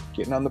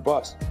 getting on the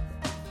bus,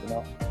 you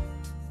know?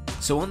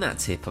 So on that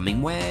tip, I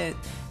mean,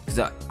 because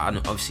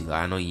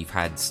I know you've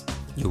had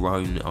your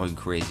own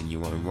careers in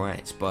your own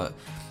rights, but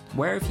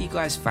where have you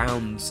guys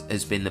found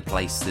has been the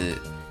place that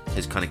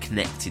has kind of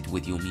connected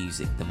with your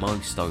music the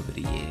most over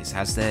the years?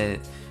 Has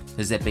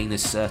there been a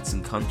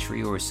certain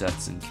country or a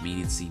certain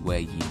community where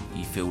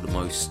you feel the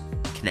most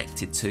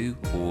connected to,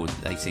 or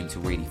they seem to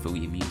really feel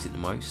your music the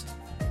most?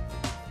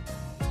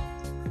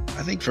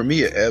 I think for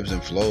me it ebbs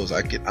and flows.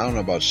 I don't know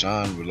about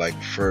Sean, but like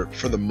for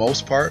the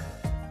most part,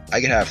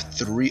 I could have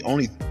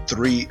only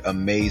three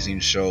amazing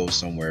shows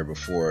somewhere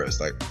before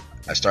it's like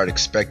I start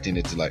expecting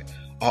it to like,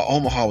 oh,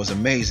 Omaha was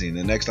amazing.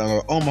 The next time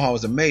I go, Omaha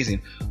was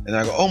amazing, and then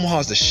I go,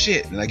 Omaha's the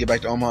shit, and I get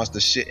back to Omaha's the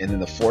shit, and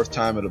then the fourth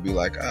time it'll be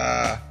like,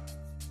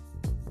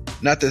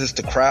 not that it's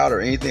the crowd or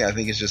anything. I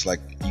think it's just like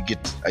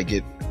I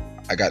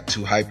got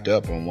too hyped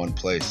up on one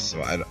place.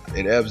 So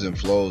it ebbs and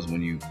flows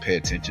when you pay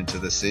attention to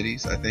the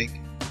cities. I think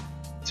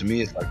to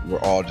me it's like we're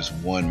all just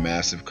one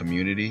massive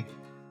community.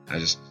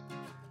 Because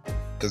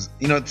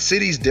you know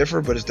cities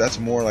differ, but that's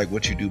more like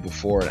what you do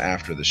before and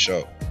after the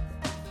show.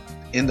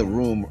 In the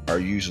room are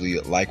usually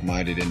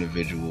like-minded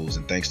individuals,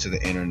 and thanks to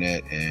the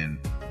internet and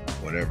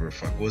whatever,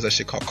 what was that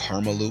shit called,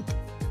 Karma Loop?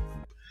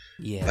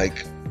 Yeah.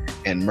 Like,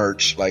 and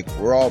merch, like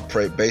we're all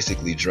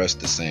basically dressed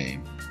the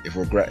same. If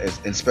we're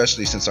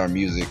especially since our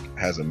music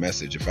has a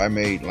message. If I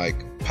made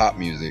like pop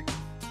music,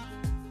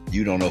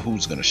 you don't know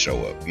who's gonna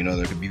show up. You know,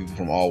 there could be people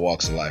from all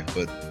walks of life,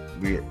 but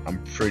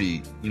I'm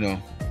pretty, you know,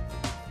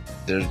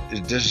 there's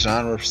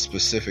genre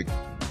specific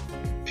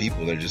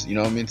people. They're just, you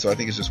know what I mean? So I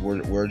think it's just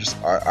we're just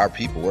our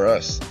people, we're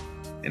us,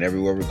 and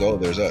everywhere we go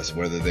there's us,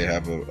 whether they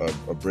have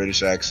a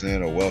British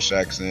accent, a Welsh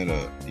accent,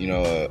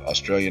 a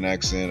Australian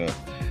accent,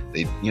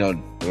 they, you know,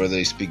 whether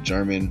they speak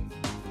German,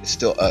 it's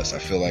still us. I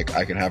feel like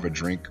I can have a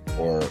drink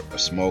or a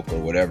smoke or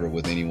whatever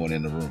with anyone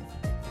in the room.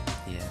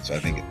 Yeah. So I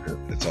think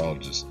it's all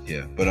just,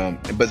 yeah.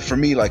 But for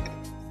me, like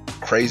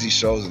crazy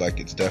shows, like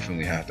it's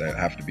definitely have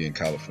to be in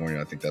California.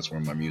 I think that's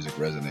where my music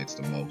resonates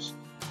the most.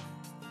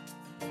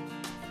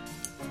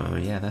 Oh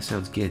yeah, that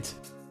sounds good.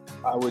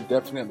 I would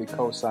definitely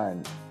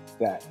co-sign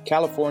that.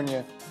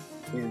 California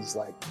is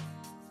like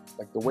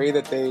the way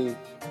that they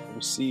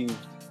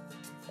received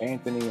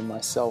Anthony and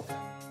myself.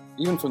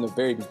 even from the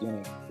very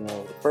beginning, you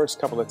know, the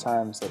first couple of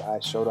times that I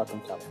showed up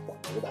in California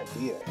with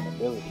idea and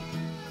ability,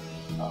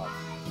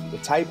 the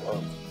type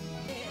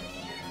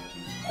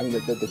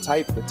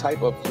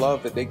of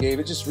love that they gave,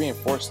 it just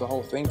reinforced the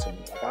whole thing to me.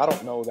 Like, I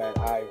don't know that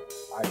I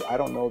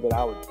don't know that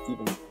I would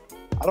even,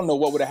 I don't know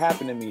what would have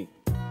happened to me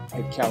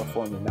had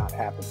California not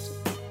happened to me.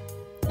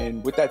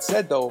 And with that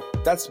said, though,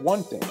 that's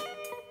one thing.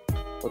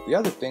 But the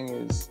other thing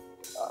is,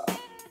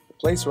 the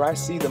place where I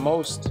see the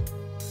most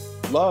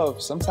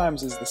love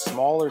sometimes is the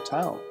smaller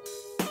town.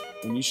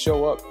 When you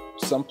show up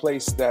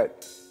someplace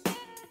that,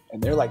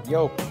 and they're like,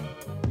 yo,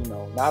 you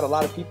know, not a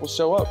lot of people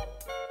show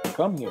up to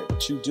come here,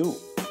 but you do.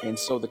 And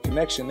so the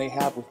connection they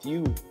have with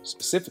you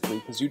specifically,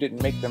 because you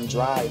didn't make them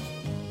drive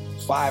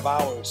 5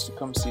 hours to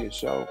come see a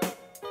show,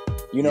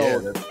 you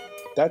know,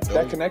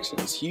 that connection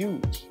is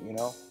huge, you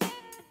know.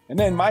 And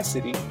then my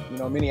city, you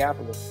know,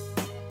 Minneapolis,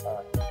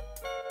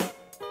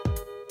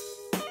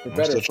 for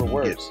better or for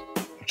worse.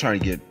 I'm trying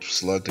to get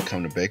Slug to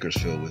come to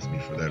Bakersfield with me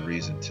for that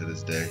reason to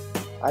this day.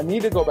 I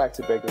need to go back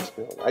to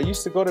Bakersfield. I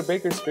used to go to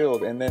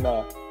Bakersfield, and then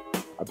I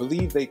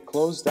believe they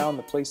closed down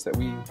the place that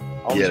we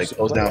always they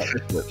closed down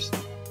Fish Lips.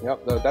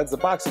 Yep, that's the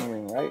boxing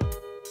ring, right?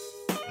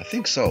 I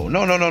think so.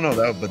 No.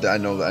 But I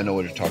know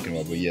what you're talking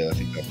about. But yeah, I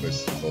think that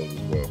place is closed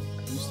as well.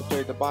 I used to play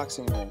at the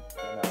boxing ring.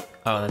 And,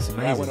 that's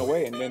amazing. I went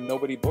away, and then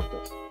nobody booked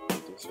us.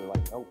 They were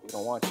like, nope, we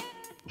don't want you.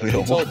 They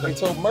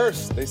told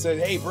Merce, they said,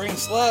 hey, bring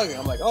Slug. And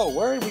I'm like, oh,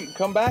 word, we can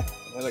come back?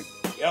 And they're like,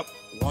 yep,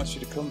 we want you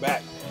to come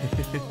back.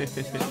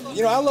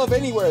 You know, I love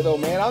anywhere, though,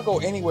 man. I'll go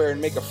anywhere and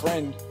make a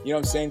friend, you know what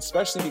I'm saying?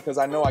 Especially because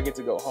I know I get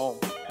to go home.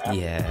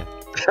 Yeah.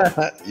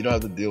 You don't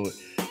have to deal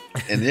with.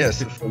 And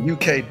yes, for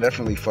UK,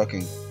 definitely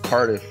fucking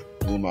Cardiff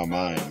blew my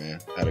mind, man.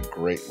 I had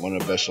one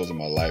of the best shows of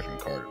my life in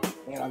Cardiff.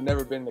 Man, I've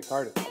never been to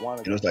Cardiff.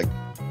 It was like,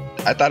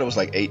 I thought it was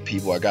like 8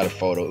 people. I got a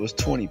photo. It was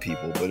 20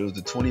 people, but it was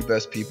the 20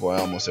 best people I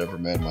almost ever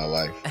met in my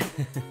life.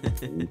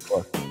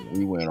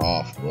 we went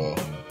off, bro.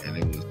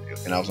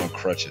 And I was on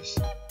crutches.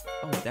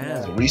 Oh,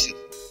 damn. So recent.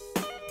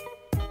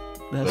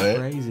 That's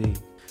crazy.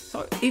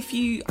 So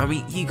you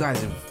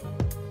guys have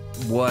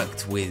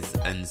worked with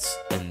and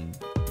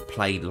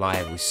played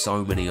live with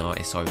so many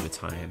artists over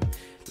time.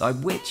 Like,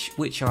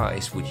 which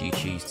artist would you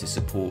choose to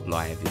support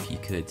live if you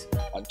could?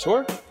 On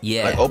tour?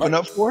 Yeah. Like open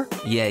up for?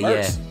 Yeah,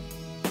 Merce.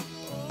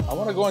 I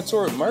want to go on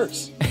tour with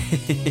Merce.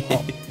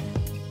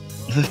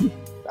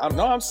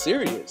 I'm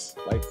serious.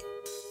 Like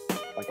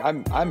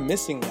I'm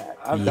missing that.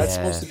 That's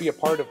supposed to be a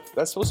part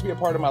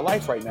of my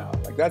life right now.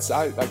 Like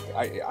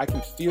I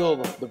can feel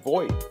the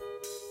void.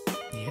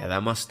 Yeah,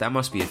 that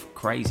must be a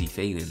crazy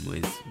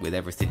feeling with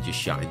everything just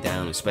shutting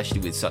down,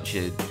 especially with such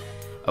a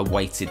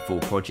waited for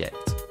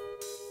project.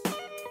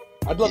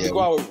 I'd love to go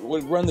out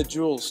with Run the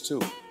Jewels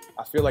too.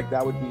 I feel like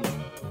that would be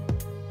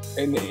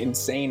an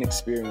insane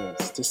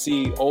experience to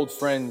see old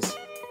friends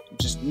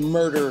just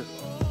murder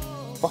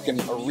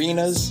fucking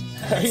arenas.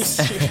 Are you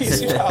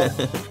serious? You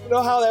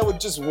know how that would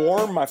just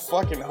warm my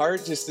fucking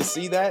heart just to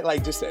see that,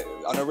 like, just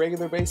on a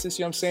regular basis.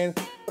 You know what I'm saying?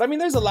 But I mean,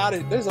 there's a lot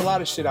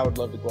of shit I would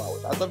love to go out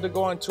with. I'd love to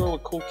go on tour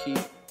with Kool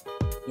Keith.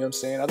 You know what I'm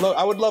saying?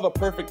 I would love a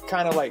perfect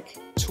kind of like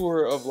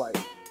tour of like,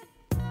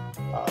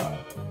 I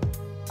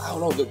don't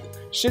know, the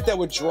shit that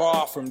would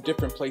draw from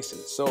different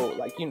places. So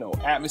like, you know,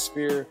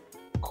 Atmosphere,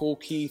 Kool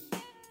Keith,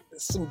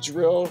 some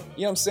drill,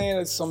 you know what I'm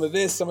saying? Some of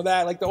this, some of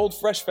that, like the old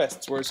Fresh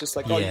Fests where it's just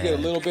like, you get a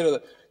little bit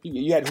of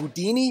you had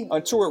Houdini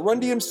on tour at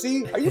Run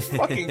DMC. Are you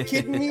fucking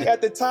kidding me?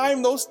 At the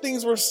time, those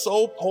things were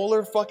so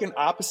polar fucking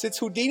opposites.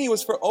 Houdini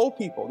was for old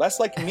people. That's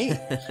like me. You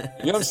know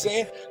what I'm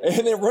saying?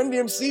 And then Run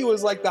DMC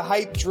was like the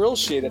hype drill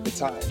shit at the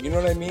time. You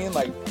know what I mean?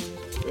 Like,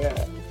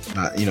 yeah.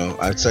 You know,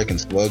 I'd second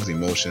Slug's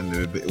emotion.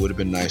 It would have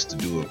been nice to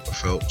do a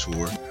Felt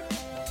tour.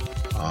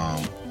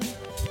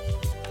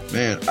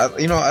 Man,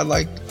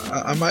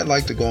 I might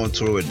like to go on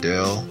tour with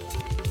Dell.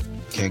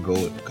 Can't go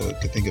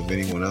think of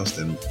anyone else.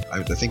 Then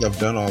I think I've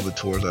done all the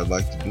tours I'd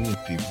like to do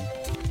with people.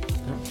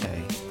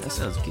 Okay, that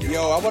sounds good.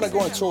 Yo, I want to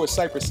go on tour with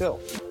Cypress Hill.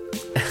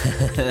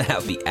 That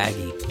would be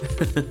Aggie.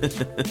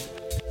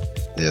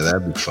 Yeah,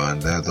 that'd be fun.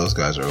 Those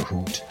guys are a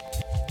hoot.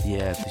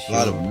 Yeah, for sure. A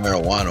lot of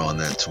marijuana on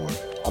that tour.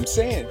 I'm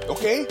saying,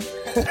 okay?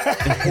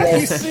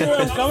 You see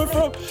where I'm coming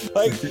from?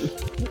 Like,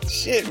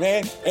 shit,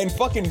 man. And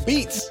fucking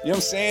beats. You know what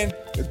I'm saying?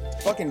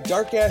 Fucking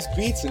dark ass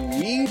beats and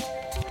weed.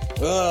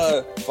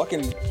 I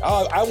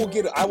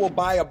will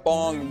buy a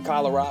bong in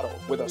Colorado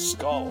with a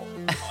skull.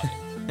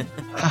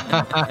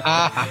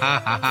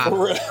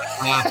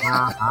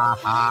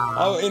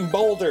 In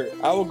Boulder,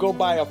 I will go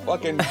buy a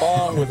fucking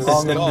bong with a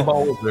skull. In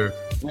Boulder.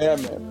 Yeah,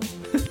 man.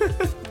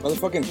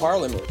 Motherfucking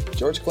Parliament,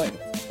 George Clinton.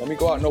 Let me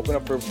go out and open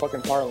up for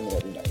fucking Parliament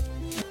every night.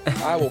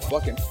 I will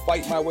fucking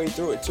fight my way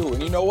through it too.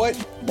 And you know what?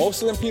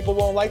 Most of them people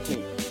won't like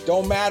me.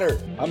 Don't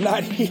matter. I'm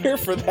not here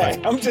for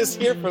that. I'm just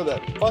here for the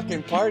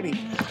fucking party.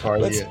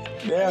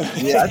 Yeah, I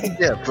think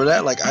for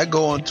that, like, I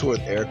go on tour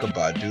with Erykah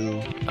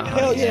Badu.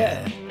 Hell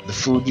yeah. The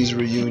Fugees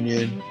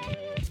reunion.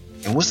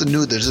 And what's the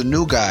new? There's a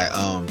new guy.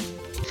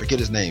 Forget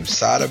his name.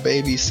 Sada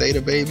Baby.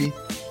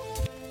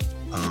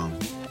 Mm-hmm.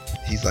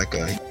 He's like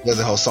he has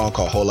a whole song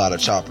called Whole Lot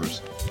of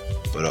Choppers.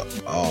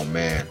 But oh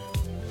man,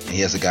 and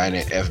he has a guy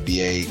named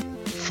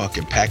FBA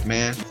fucking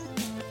Pac-Man.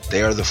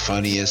 They are the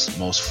funniest,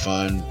 most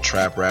fun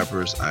trap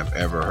rappers I've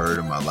ever heard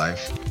in my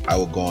life. I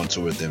will go on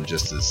tour with them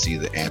just to see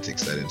the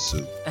antics that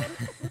ensue.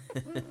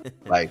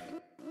 Like,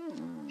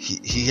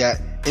 he had,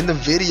 in the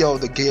video,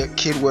 the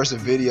kid wears a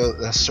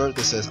shirt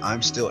that says,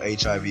 "I'm still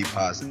HIV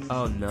positive."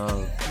 Oh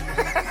no.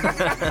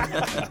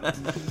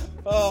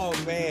 Oh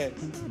man.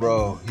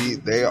 Bro,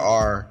 they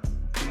are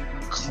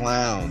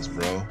clowns,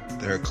 bro.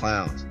 They're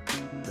clowns.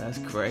 That's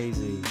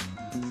crazy.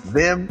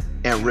 Them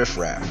and Riff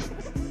Raff.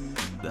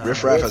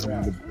 Riff Raff has one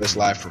of the best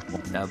live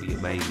performances. That'd be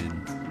amazing.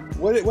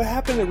 What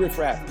happened to Riff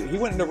Raff? He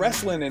went into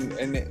wrestling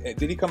and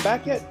did he come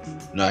back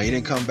yet? No, he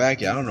didn't come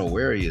back yet. I don't know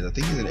where he is. I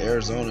think he's in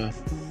Arizona.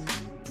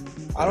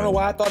 I don't know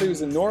why I thought he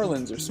was in New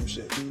Orleans or some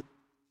shit.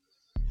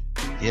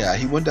 Yeah,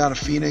 he went down to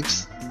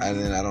Phoenix, and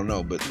then I don't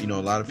know, but you know,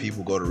 a lot of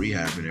people go to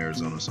rehab in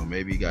Arizona, so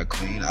maybe he got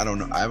clean. I don't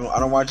know. I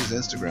don't watch his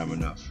Instagram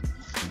enough,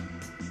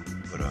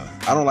 but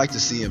I don't like to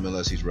see him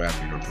unless he's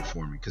rapping or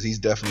performing, because he's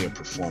definitely a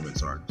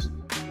performance artist.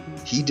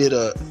 He did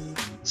a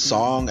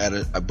song at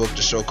I booked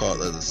a show called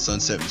the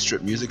Sunset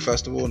Strip Music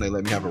Festival, and they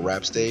let me have a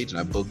rap stage, and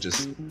I booked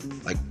just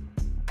like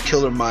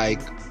Killer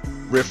Mike,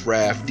 Riff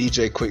Raff,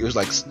 DJ Quick. It was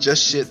like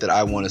just shit that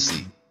I want to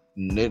see.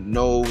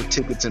 No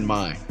tickets in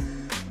mind.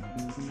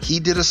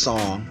 He did a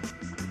song.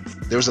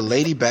 There was a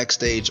lady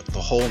backstage the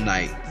whole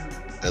night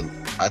that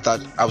I thought,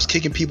 I was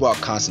kicking people out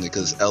constantly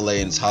because it's LA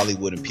and it's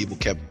Hollywood and people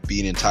kept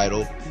being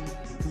entitled,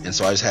 and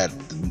so I just had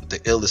the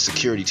illest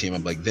security team.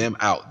 I'm like, them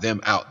out, them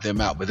out, them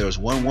out. But there was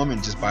one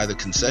woman just by the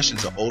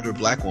concessions, an older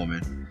black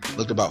woman,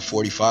 looked about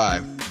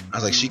 45. I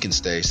was like, she can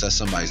stay. So that's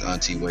somebody's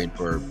auntie waiting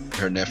for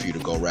her nephew to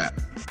go rap.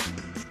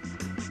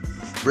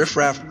 Riff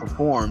Raff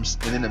performs,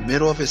 and in the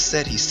middle of his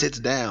set, he sits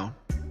down.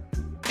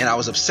 And I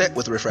was upset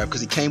with Riff Raff because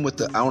he came with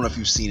I don't know if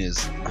you've seen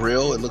his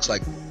grill. It looks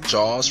like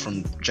Jaws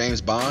from James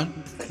Bond.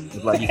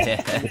 With like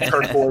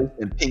turquoise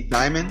and pink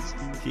diamonds.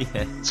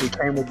 Yeah. So he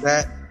came with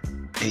that.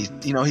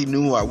 And he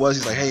knew who I was.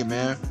 He's like, "Hey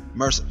man,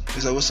 Merce."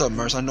 He's like, "What's up,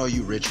 Merce? I know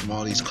you rich from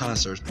all these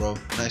concerts, bro.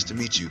 Nice to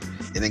meet you."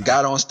 And then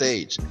got on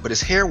stage, but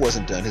his hair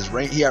wasn't done.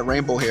 He had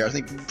rainbow hair, I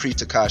think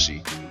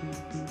pre-Tekashi.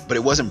 But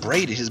it wasn't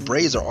braided. His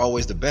braids are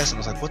always the best. And I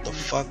was like, what the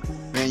fuck?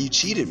 Man, you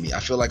cheated me. I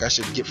feel like I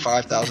should get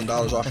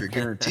 $5,000 off your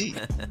guarantee.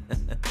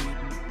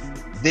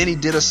 Then he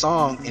did a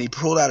song, and he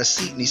pulled out a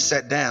seat, and he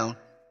sat down,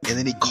 and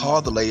then he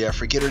called the lady, I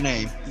forget her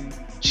name.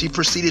 She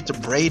proceeded to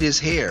braid his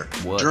hair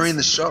during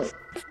the show.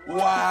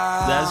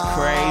 Wow. That's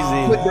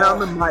crazy. Put down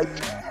the mic,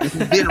 and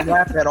he didn't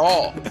rap at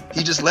all.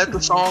 He just let the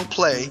song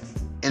play,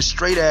 and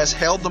straight ass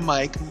held the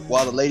mic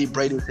while the lady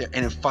braided his hair,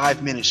 and in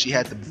 5 minutes she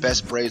had the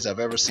best braids I've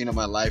ever seen in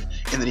my life,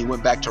 and then he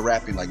went back to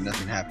rapping like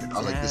nothing happened. I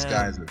was like, this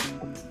guy's a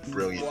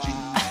brilliant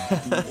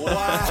genius. Wow.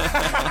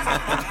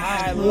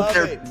 I love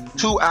it.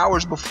 2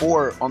 hours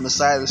before on the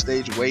side of the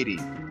stage waiting.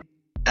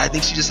 And I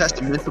think she just has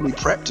to mentally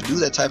prep to do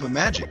that type of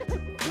magic.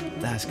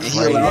 That's And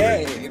crazy. Yeah,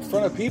 in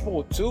front of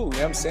people too. You know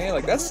what I'm saying?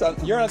 Like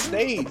you're on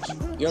stage. You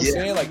know what I'm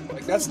saying?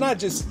 Like that's not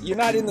just, you're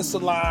not in the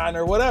salon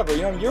or whatever.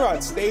 You know, you're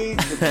on stage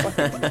with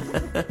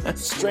fucking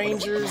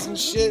strangers and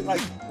shit.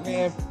 Like,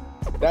 man,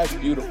 that's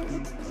beautiful.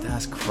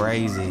 That's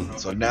crazy.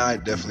 So now I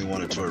definitely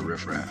want to tour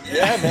Riff Raff.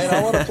 Yeah, man,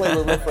 I want to play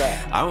with Riff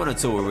Raff. I want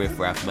to tour Riff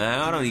Raff, man.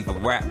 I don't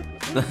even rap.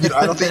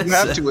 I don't think you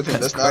have to with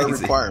him. That's not a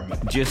crazy.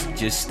 requirement.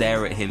 Just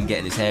stare at him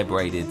getting his hair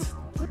braided.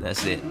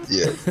 That's it.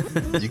 Yeah,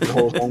 you can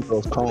hold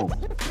homegirl's comb.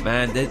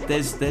 Man,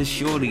 there's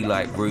surely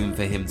like room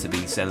for him to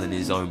be selling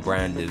his own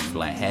brand of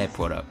like hair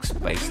products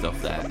based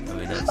off that. I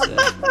mean, that's.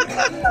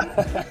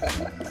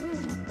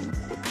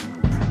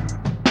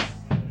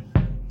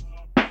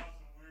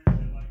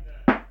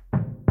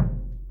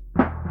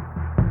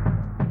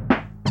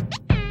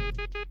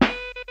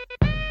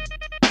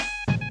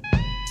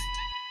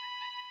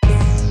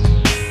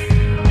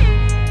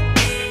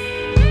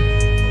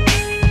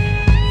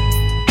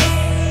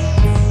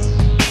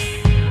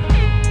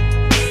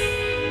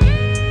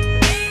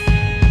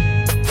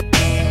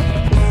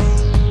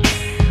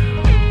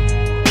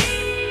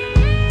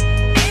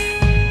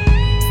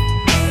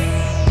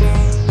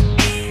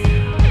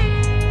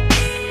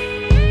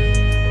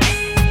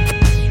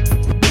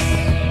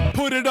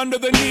 Under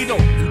the needle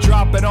and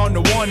drop it on the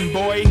one,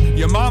 boy.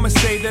 Your mama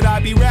say that I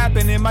be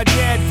rapping in my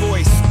dad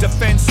voice.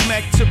 Defense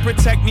mech to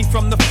protect me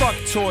from the fuck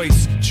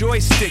toys.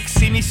 Joystick,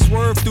 see me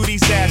swerve through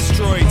these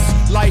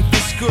asteroids. Life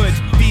is good,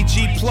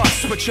 BG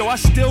plus, but yo, I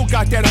still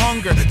got that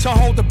hunger to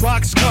hold the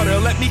box cutter.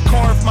 Let me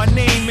carve my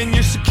name in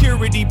your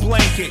security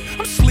blanket.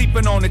 I'm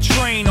sleeping on a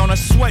train on a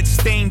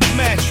sweat-stained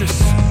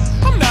mattress.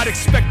 I'm not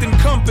expecting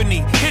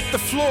company, hit the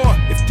floor.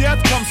 If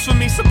death comes for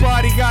me,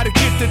 somebody gotta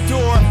get the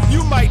door.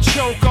 You might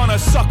choke on a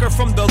sucker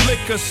from the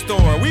liquor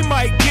store. We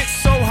might get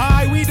so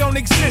high we don't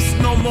exist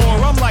no more.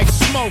 I'm like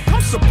smoke,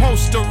 I'm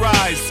supposed to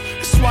rise.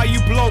 That's why you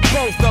blow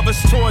both of us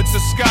towards the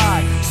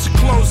sky. So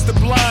close the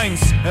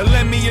blinds and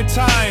lend me your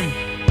time.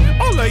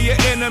 All of your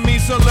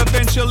enemies will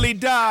eventually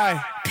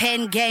die.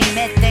 Pen game,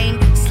 methane,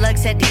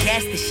 slugs had to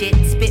gas the shit.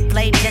 Spit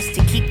blade just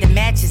to keep the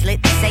matches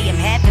lit. To say I'm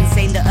half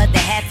insane, the other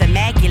half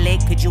immaculate.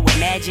 Could you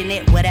imagine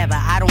it? Whatever,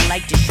 I don't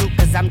like to shoot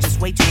cause I'm just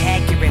way too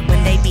accurate.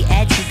 When they be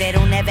at you, they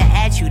don't ever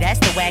at you. That's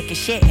the wackest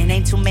shit. And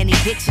ain't too many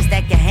bitches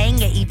that can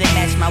hang or even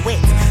match my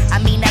wits. I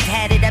mean, I've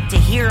had it up to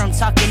here. I'm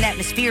talking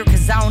atmosphere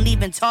cause I don't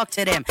even talk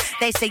to them.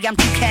 They say I'm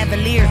too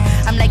cavalier.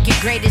 I'm like your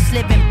greatest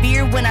living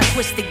beer when I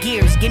switch the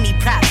gears. Give me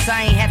props,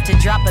 I ain't have to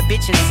drop a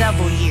bitch in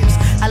several years.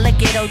 I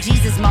look at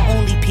OGs as my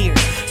only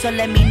peers. So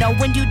let me know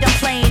when you done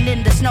playing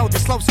in the snow. The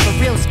slopes for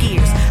real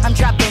skiers. I'm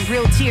dropping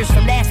real tears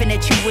from laughing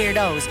at you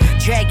weirdos.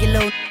 Drag your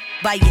little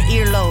by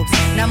your earlobes.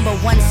 Number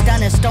one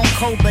stunner, stone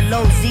cold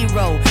below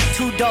zero.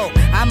 Too dope,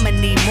 I'ma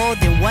need more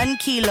than 1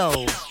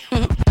 kilo.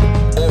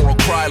 Oral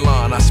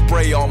Krylon, I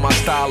spray all my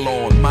style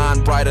on.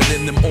 Mine brighter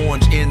than them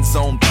orange end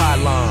zone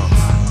pylons.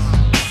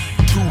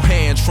 2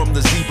 hands from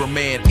the zebra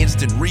man.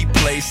 Instant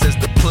replay says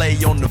the play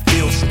on the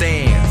field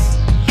stands.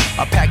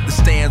 I pack the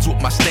stands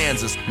with my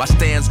stanzas. My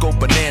stands go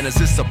bananas,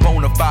 it's a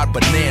bona fide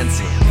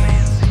bonanza.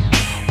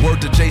 Word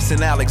to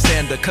Jason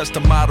Alexander,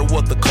 custom model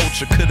of the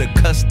culture, could've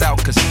cussed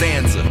out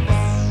Costanza.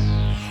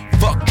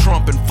 Fuck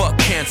Trump and fuck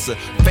cancer.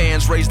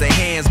 Fans raise their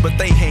hands, but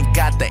they ain't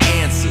got the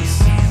answers.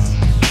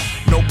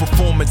 No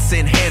performance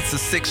enhancer,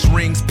 6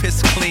 rings,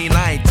 piss clean,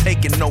 I ain't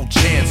taking no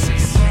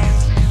chances.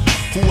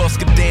 Who else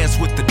could dance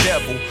with the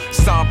devil?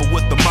 Samba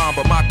with the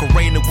mamba,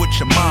 Macarena with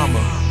your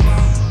mama.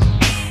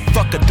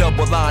 Fuck a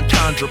double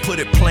entendre, put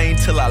it plain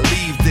till I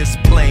leave this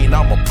plane,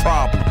 I'm a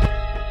problem.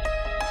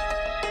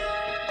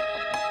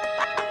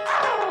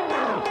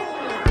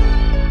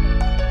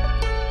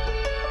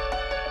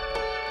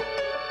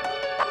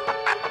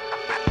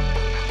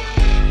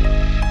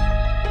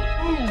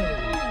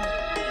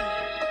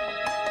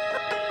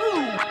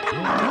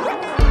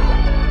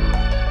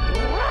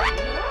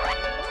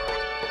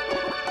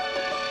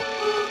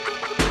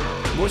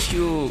 What's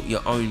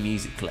your own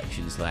music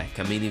collections like?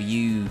 I mean,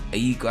 are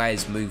you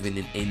guys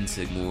moving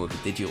into more of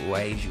a digital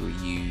age, or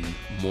are you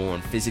more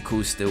on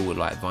physical still with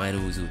like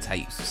vinyls or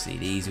tapes or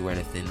CDs or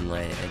anything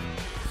like?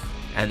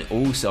 And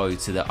also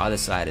to the other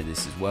side of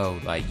this as well,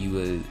 like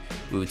we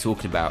were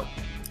talking about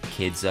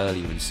kids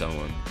earlier and so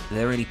on. Are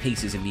there any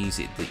pieces of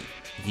music that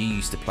you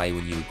used to play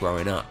when you were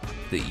growing up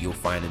that you're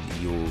finding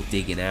that you're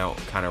digging out,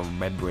 kind of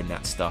remembering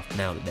that stuff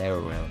now that they're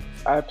around?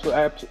 I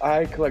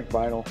collect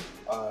vinyl.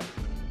 I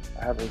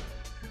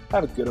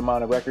have a good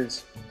amount of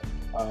records.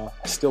 I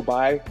still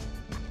buy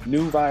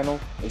new vinyl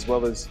as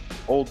well as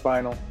old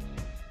vinyl.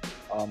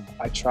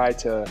 I try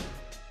to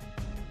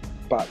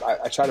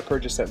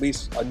purchase at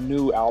least a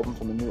new album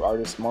from a new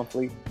artist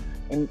monthly,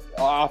 and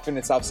often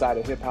it's outside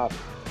of hip hop.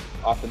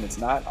 Often it's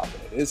not.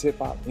 Often it is hip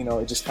hop. You know,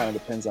 it just kind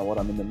of depends on what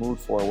I'm in the mood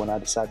for when I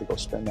decide to go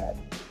spend that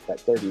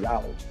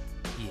 $30.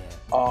 Yeah.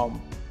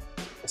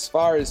 As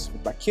far as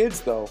with my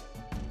kids though,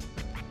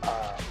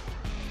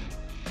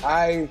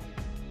 I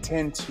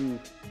tend to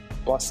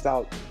bust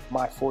out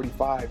my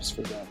 45s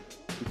for them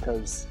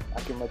because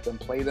I can let them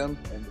play them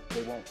and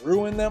they won't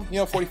ruin them. You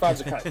know,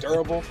 45s are kind of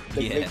durable.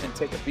 They make them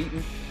take a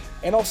beating.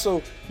 And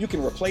also, you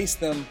can replace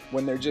them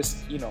when they're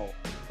just, you know,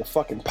 the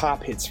fucking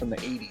pop hits from the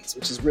 80s,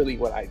 which is really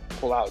what I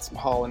pull out. Some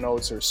Hall &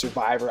 Oates or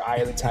Survivor, Eye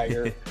of the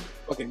Tiger,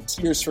 fucking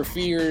Tears for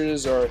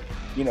Fears, or,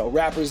 you know,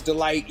 Rapper's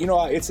Delight. You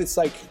know, it's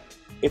like,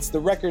 it's the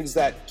records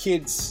that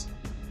kids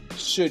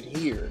should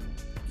hear.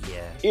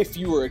 Yeah. If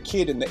you were a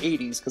kid in the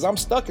 80s, because I'm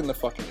stuck in the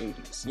fucking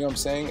 80s. You know what I'm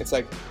saying? It's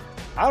like,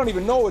 I don't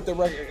even know what the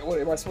record. What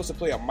am I supposed to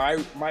play on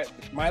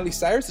Miley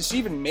Cyrus? Does she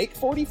even make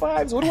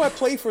 45s? What do I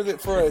play for a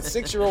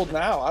 6-year-old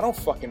now? I don't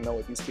fucking know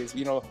what these kids.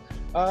 You know,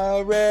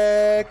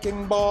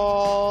 Wrecking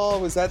Ball.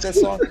 Was that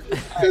song?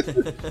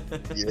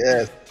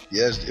 Yes.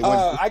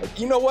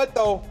 You know what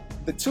though?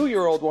 The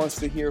 2-year-old wants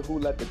to hear Who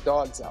Let the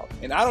Dogs Out,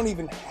 and I don't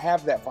even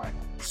have that vinyl.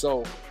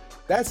 So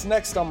that's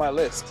next on my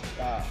list.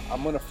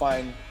 I'm gonna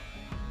find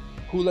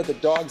Who Let the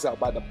Dogs Out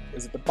by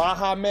is it the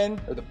Baja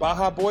Men or the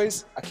Baja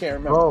Boys? I can't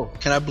remember. Bro,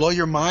 can I blow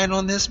your mind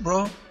on this,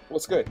 bro?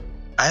 What's good?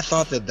 I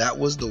thought that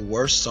was the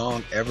worst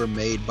song ever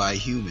made by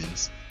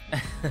humans.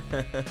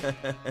 But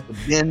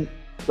then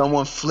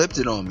someone flipped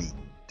it on me.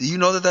 Do you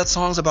know that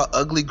song's about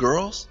ugly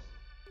girls?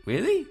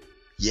 Really?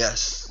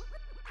 Yes.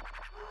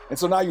 And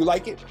so now you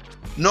like it?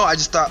 No, I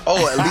just thought,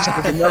 at least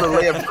there's another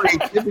layer of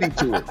creativity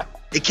to it.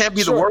 It can't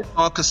be the worst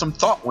song because some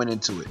thought went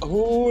into it.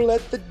 Who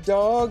let the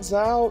dogs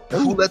out?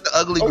 Who let the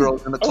ugly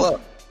girls in the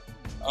club?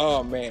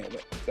 Oh man,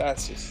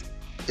 that's just.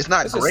 It's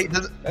not great.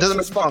 That's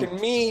just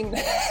fucking mean.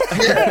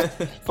 Yeah.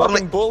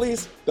 Fucking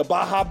bullies. The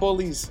Baja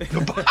Bullies.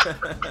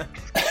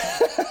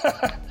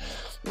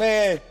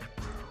 Man,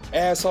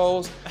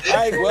 assholes. All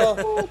right,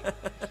 well,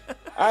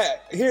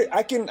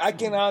 I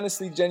can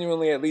honestly,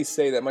 genuinely at least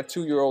say that my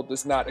 2-year-old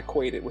does not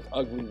equate it with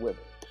ugly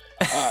women.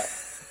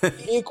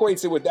 He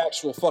equates it with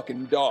actual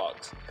fucking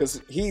dogs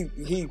because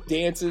he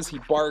dances, he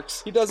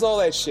barks, he does all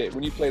that shit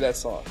when you play that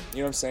song. You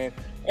know what I'm saying?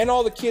 And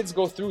all the kids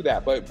go through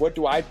that. But what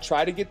do I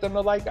try to get them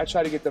to like? I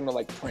try to get them to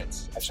like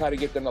Prince. I try to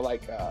get them to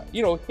like,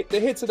 the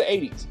hits of the 80s.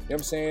 You know what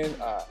I'm saying?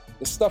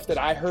 The stuff that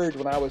I heard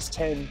when I was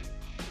 10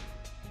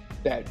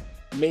 that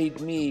made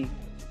me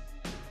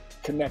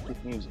connect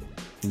with music.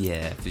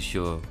 Yeah, for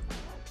sure.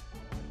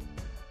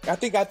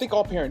 I think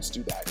all parents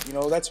do that. You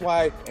know, that's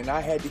why. And I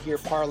had to hear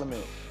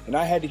Parliament, and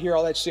I had to hear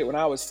all that shit when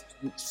I was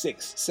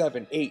 6,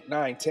 7, 8,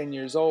 9, 10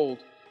 years old.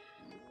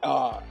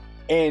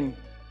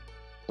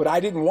 But I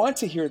didn't want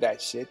to hear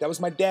that shit. That was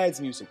my dad's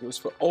music. It was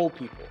for old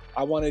people.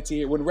 I wanted to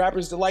hear. When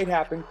Rapper's Delight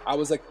happened, I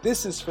was like,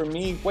 this is for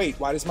me. Wait,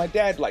 why does my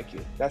dad like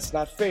it? That's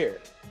not fair.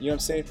 You know what I'm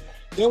saying?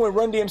 Then when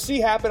Run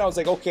DMC happened, I was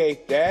like,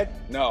 okay, Dad,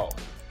 no.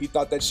 He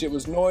thought that shit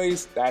was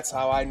noise. That's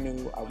how I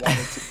knew I wanted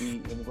to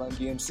be in Run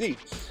DMC.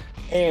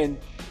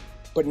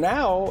 But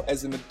now,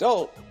 as an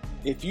adult,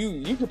 if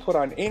you could put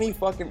on any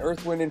fucking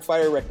Earth, Wind, and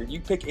Fire record, you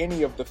pick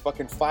any of the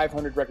fucking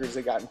 500 records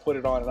they got and put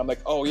it on, and I'm like,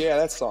 oh yeah,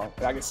 that song,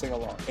 and I can sing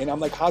along. And I'm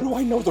like, how do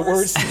I know the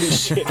words to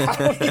this shit?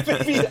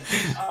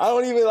 I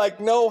don't even like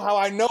know how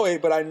I know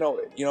it, but I know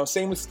it. You know,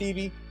 same with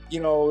Stevie.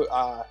 You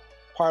know,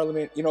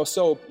 Parliament. You know,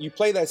 so you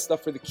play that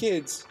stuff for the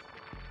kids,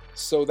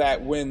 so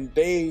that when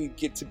they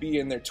get to be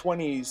in their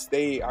 20s,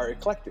 they are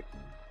eclectic,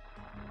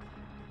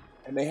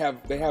 and they have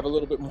a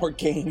little bit more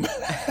game.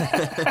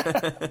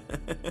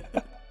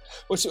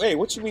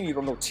 What you mean you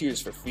don't know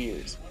Tears for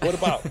Fears? What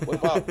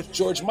about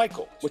George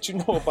Michael? What you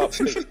know about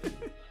Fate?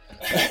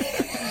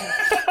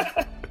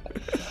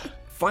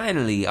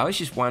 Finally, I was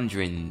just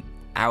wondering,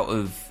 out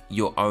of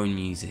your own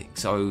music,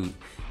 so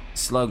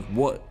Slug,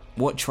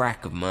 what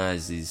track of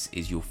Murs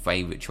is your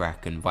favourite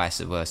track, and vice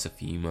versa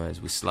for you,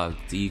 Murs, with Slug?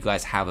 Do you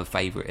guys have a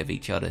favourite of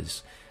each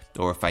other's,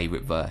 or a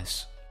favourite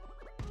verse?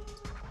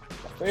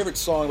 My favourite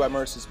song by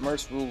Murs is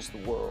Murs Rules the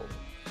World.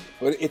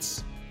 But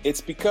it's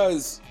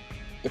because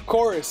the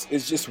chorus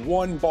is just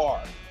one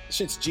bar. This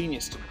shit's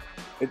genius to me.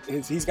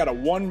 He's got a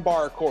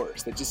one-bar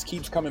chorus that just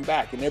keeps coming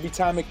back, and every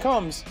time it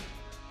comes,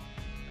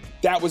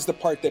 that was the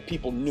part that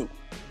people knew.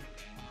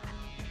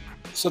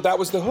 So that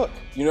was the hook.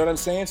 You know what I'm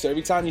saying? So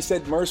every time he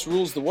said Murs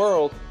Rules the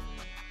World,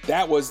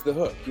 that was the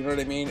hook. You know what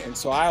I mean? And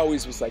so I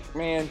always was like,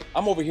 man,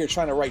 I'm over here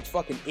trying to write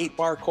fucking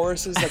 8-bar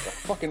choruses like a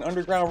fucking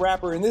underground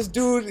rapper, and this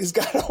dude has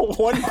got a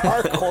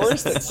 1-bar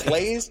chorus that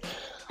slays.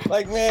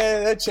 Like,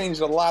 man, that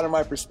changed a lot of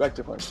my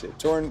perspective on shit.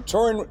 Touring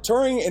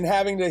and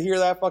having to hear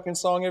that fucking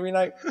song every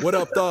night. What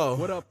up, though?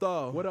 What up,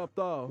 though? What up,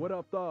 though? What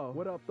up, though?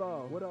 What up,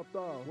 though? What up,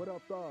 though? What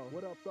up, though?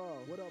 What up, though?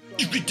 What up, though?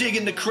 You could dig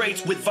in the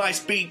crates with Vice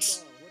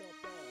Beats.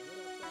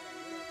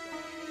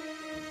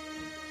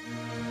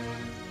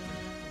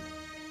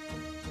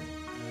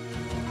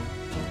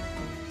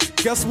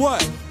 Guess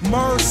what?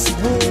 Murs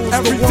rules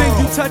everything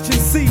you touch and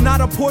see,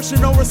 not a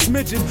portion or a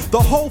smidgen. The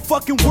whole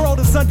fucking world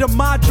is under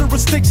my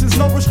jurisdictions.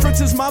 No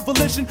restrictions, my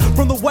volition.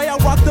 From the way I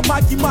rock the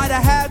mic, you might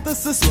have had the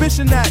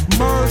suspicion that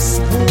Murs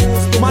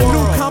rules my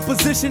new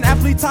composition,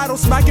 athlete title,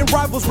 smacking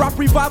rivals, rap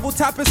revival,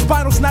 tapping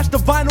spinal, snatch the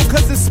vinyl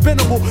cause it's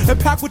spinnable, and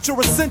pack with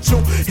your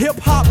essential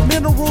hip-hop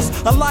minerals,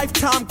 a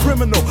lifetime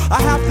criminal.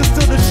 I have to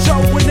steal the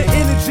show when the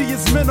energy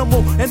is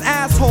minimal. An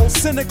asshole,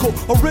 cynical,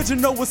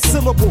 original with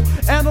syllable,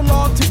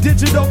 analog to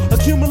digital.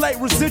 Accumulate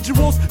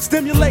residuals,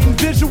 stimulating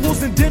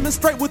visuals, and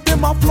demonstrate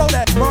within my flow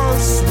that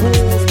Murs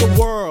rules the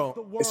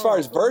world. As far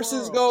as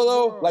verses go,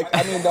 though, like,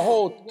 I mean, the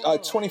whole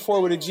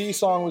 24 with a G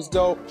song was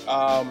dope.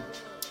 I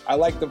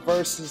like the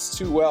verses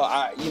too. Well,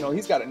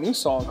 he's got a new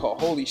song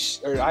called Holy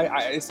Shit.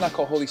 It's not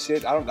called Holy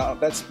Shit. I don't know.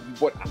 That's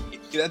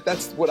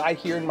what I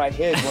hear in my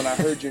head when I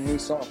heard your new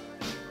song.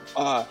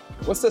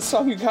 What's that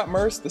song you got,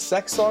 Murs? The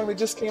sex song that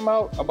just came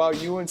out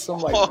about you and some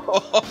like.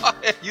 Oh,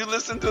 you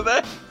listened to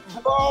that?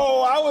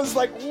 Bro, I was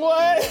like,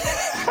 what?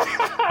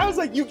 I was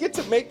like, you get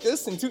to make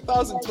this in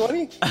 2020?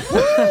 Woo!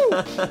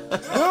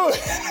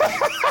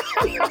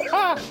 Dude.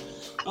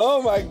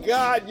 Oh my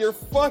God, you're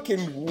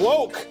fucking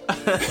woke.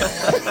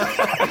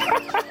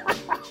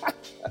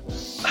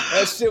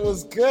 That shit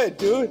was good,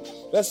 dude.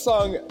 That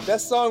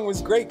song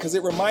was great because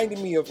it reminded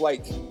me of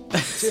like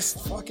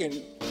just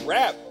fucking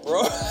rap,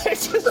 bro.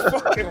 Just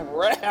fucking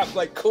rap.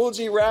 Like Kool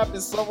G Rap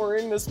is somewhere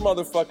in this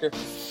motherfucker.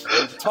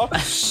 Talk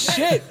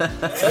shit.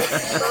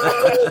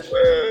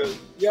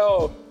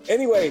 Yo.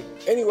 Anyway,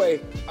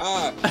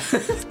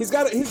 he's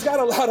got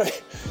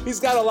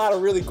a lot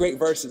of really great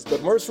verses,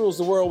 but Murs Rules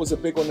the World was a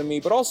big one to me.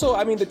 But also,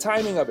 I mean, the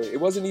timing of it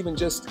wasn't even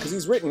just because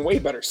he's written way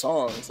better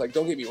songs. Like,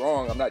 don't get me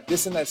wrong, I'm not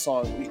dissing that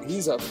song.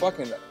 He's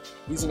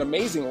an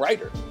amazing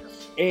writer,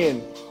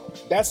 and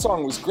that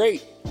song was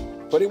great.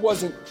 But it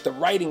wasn't the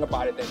writing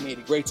about it that made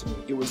it great to me.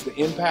 It was the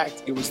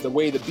impact. It was the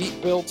way the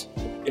beat built.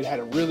 It had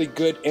a really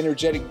good,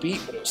 energetic beat,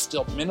 but it was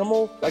still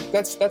minimal. Like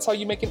that's how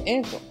you make an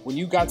anthem. When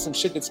you got some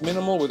shit that's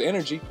minimal with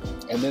energy,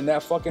 and then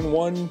that fucking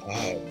one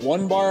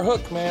bar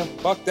hook, man.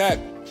 Fuck that.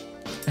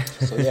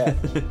 So yeah.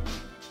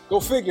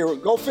 Go figure.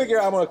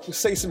 I'm gonna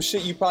say some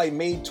shit you probably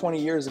made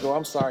 20 years ago.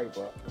 I'm sorry,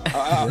 bro.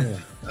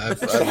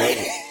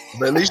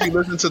 But at least you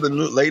listened to the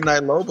new Late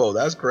Night Lobo.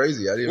 That's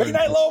crazy. Late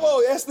Night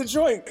Lobo, that's the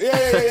joint.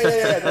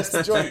 Yeah. That's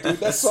the joint, dude.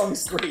 That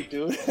song's great,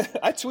 dude.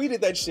 I tweeted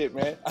that shit,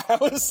 man. I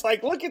was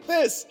like, look at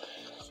this.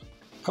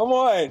 Come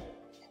on,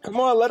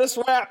 let us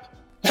rap.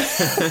 Let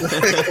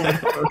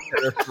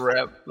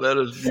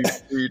us be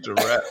free to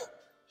rap.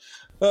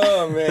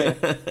 Oh man.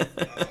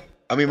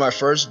 I mean, my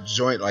first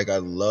joint, like I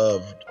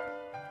loved,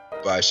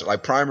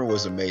 like Primer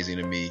was amazing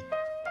to me.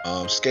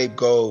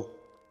 Scapegoat.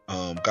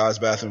 God's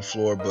Bathroom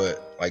Floor,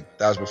 but like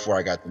that was before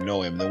I got to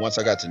know him. Then once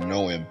I got to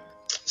know him,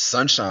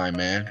 Sunshine,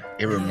 man,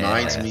 it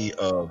reminds me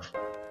of.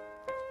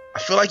 I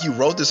feel like you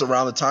wrote this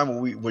around the time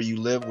where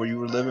you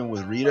were living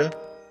with Rita.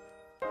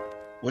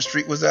 What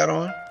street was that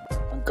on?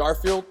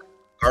 Garfield.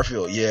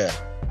 Garfield, yeah.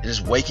 And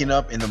just waking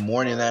up in the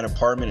morning in that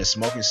apartment and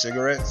smoking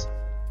cigarettes,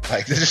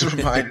 like this just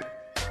reminded.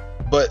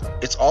 But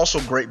it's also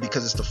great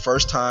because it's the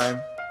first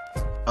time.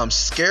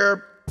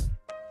 Scarab,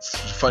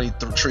 funny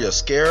trio.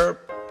 Scarab,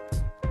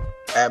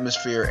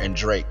 Atmosphere, and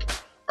Drake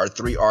are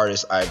 3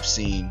 artists I've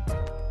seen,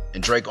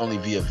 and Drake only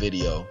via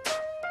video,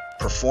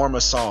 perform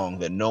a song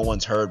that no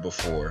one's heard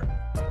before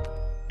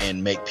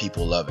and make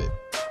people love it.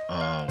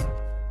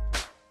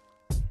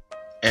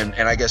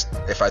 And I guess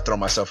if I throw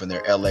myself in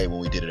there, LA when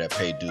we did it at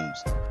Paid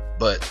Dues,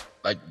 but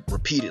like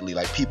repeatedly,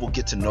 like people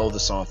get to know the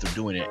song through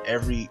doing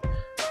it.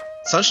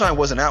 Sunshine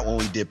wasn't out when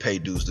we did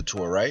Paid Dues, the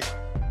tour, right?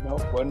 No,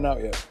 wasn't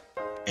out yet.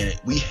 And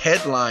we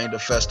headlined a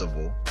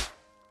festival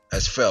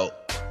as Felt,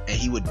 and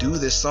he would do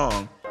this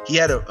song. He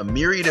had a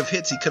myriad of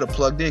hits he could have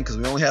plugged in because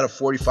we only had a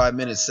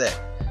 45-minute set,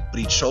 but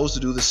he chose to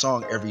do this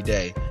song every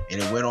day,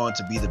 and it went on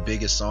to be the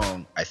biggest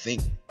song. I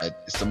think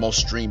it's the most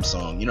streamed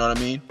song. You know what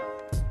I mean?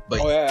 But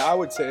I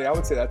would say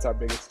that's our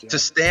biggest jam. To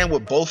stand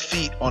with both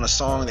feet on a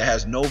song that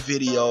has no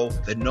video,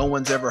 that no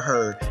one's ever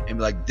heard, and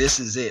be like,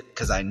 this is it,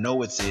 because I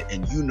know it's it,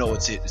 and you know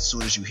it's it as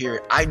soon as you hear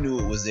it. I knew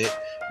it was it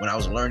when I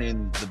was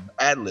learning the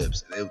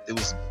ad-libs. It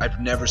was, I've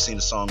never seen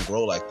a song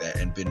grow like that,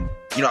 and been,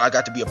 I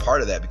got to be a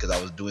part of that because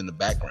I was doing the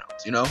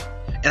backgrounds, and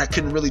I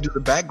couldn't really do the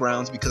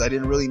backgrounds because I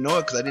didn't really know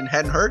it because I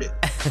hadn't heard it.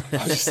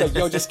 I was just like,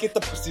 just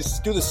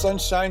do the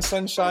sunshine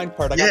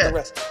part. I got the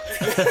rest.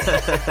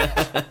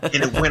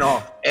 And it went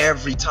off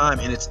every time,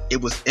 and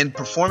it was in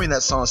performing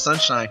that song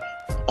Sunshine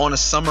on a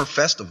summer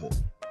festival.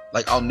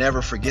 Like I'll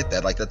never forget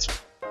that. Like that's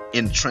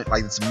it's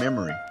a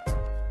memory.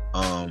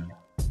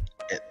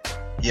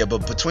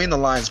 But Between the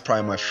Lines is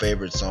probably my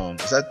favorite song.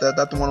 Is that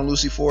the one on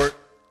Lucy Ford?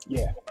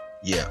 Yeah.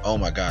 Yeah. Oh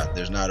my God.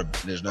 There's not a.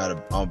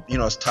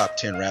 It's top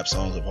 10 rap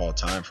songs of all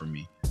time for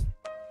me.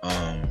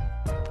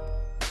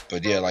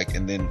 But yeah, we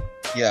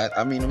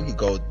could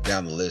go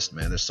down the list,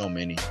 man. There's so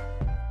many.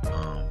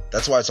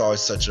 That's why it's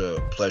always such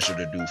a pleasure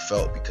to do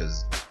Felt,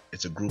 because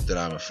it's a group that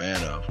I'm a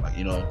fan of.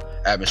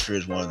 Atmosphere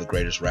is one of the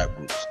greatest rap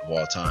groups of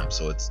all time.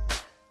 So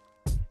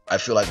I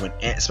feel like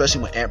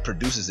especially when Ant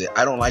produces it,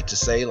 I don't like to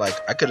say,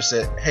 I could have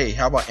said, hey,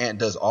 how about Ant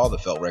does all the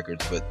Felt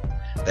records, but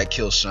that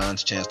kills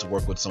Sean's chance to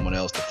work with someone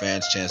else, the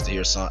fans' chance to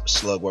hear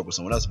Slug work with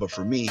someone else. But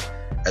for me,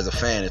 as a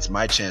fan, it's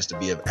my chance to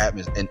be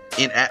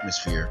in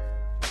Atmosphere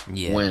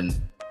when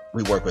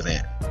we work with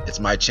Ant. It's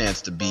my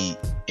chance to be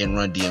in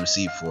Run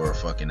DMC for a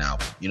fucking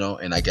album,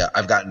 and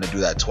I've gotten to do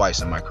that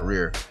twice in my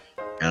career,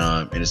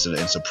 and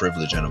it's a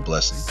privilege and a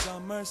blessing.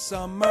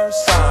 Summer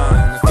sign,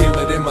 I feel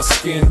it in my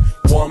skin,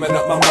 warming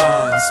up my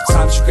mind.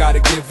 Sometimes you gotta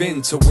give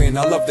in to win.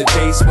 I love the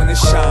days when it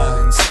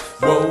shines.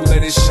 Whoa,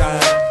 let it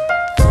shine.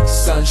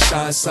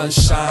 Sunshine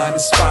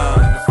is fine.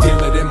 I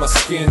feel it in my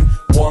skin,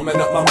 warming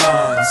up my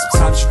mind.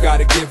 Sometimes you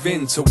gotta give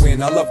in to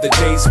win. I love the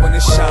days when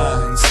it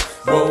shines.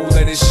 Whoa,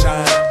 let it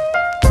shine.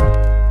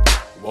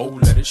 Whoa,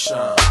 let it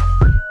shine.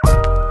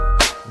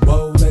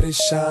 Whoa, let it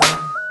shine.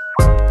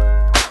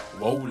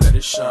 Whoa, let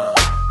it shine.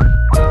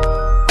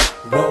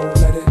 Whoa,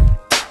 let it.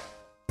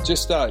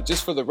 Just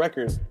for the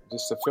record,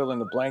 just to fill in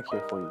the blank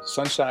here for you,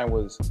 Sunshine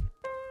was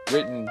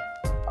written.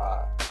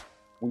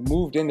 We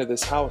moved into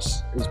this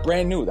house. It was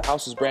brand new. The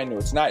house was brand new.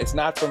 It's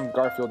not from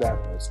Garfield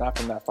Avenue. It's not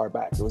from that far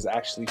back. It was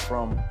actually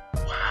from.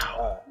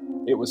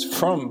 It was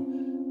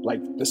from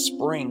the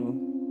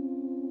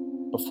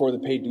spring before the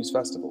Paid Dues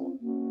Festival,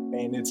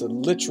 and it's a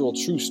literal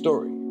true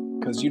story.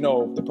 Because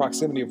the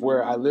proximity of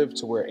where I lived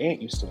to where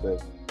Ant used to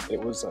live,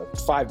 it was a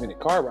 5-minute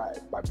car ride.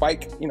 By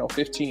bike,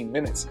 15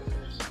 minutes.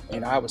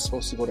 And I was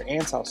supposed to go to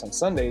Ant's house on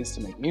Sundays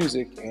to make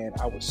music, and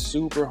I was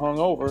super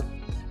hungover,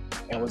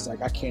 and was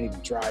like, I can't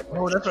even drive.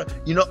 Oh, that's right.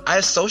 I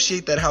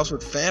associate that house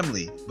with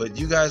family, but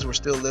you guys were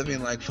still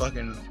living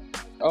fucking.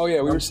 Oh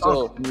yeah, we were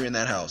still. We were in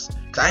that house.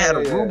 Cause I had a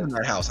room in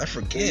that house. I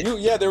forget.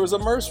 There was a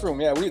Merce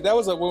room. Yeah, that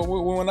was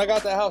when I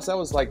got that house. That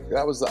was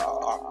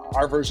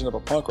our version of a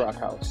punk rock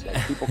house.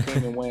 People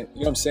came and went.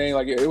 You know what I'm saying?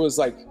 It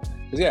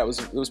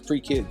was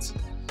pre-kids.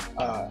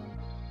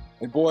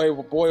 And boy,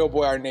 oh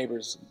boy, our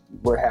neighbors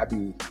were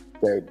happy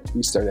that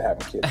we started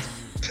having kids.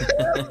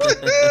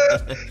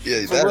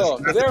 Yeah, for real.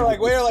 They're like,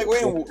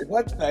 wait,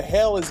 what the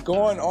hell is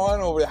going on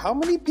over there? How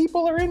many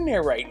people are in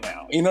there right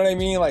now? You know what I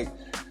mean? Anyway.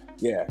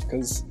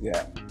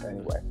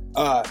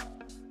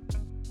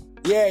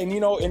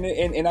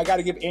 And I got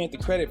to give Ant the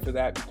credit for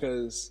that,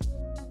 because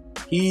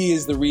he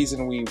is the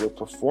reason we were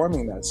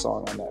performing that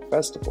song on that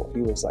festival.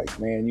 He was like,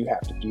 man, you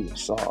have to do the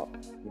song,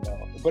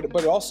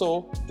 But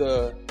also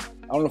I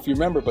don't know if you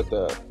remember, but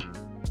the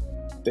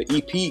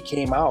EP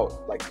came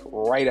out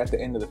right at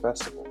the end of the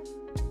festival.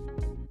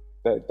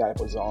 That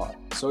was on.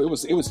 So it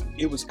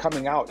was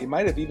coming out. It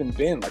might have even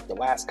been the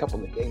last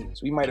couple of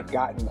days. We might have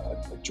gotten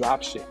a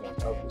drop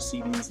shipment of the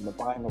CDs and the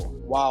vinyl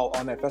while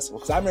on that festival.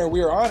 Because I remember we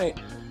were on it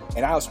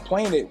and I was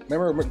playing it.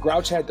 Remember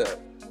Grouch had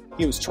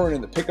he was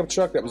touring the pickup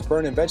truck that was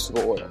burning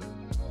vegetable oil.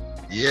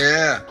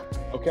 Yeah.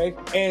 Okay.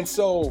 And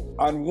so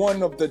on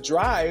one of the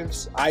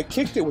drives, I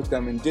kicked it with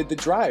them and did the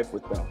drive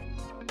with them.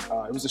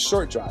 It was a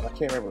short drive. I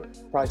can't remember.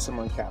 Probably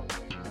somewhere in Cali.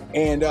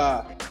 And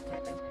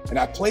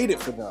I played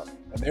it for them.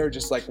 And they were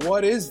just like,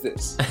 what is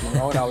this? You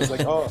know, and I was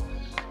like, oh,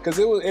 because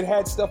it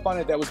had stuff on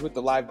it that was with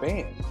the live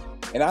band.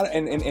 And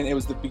it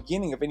was the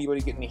beginning of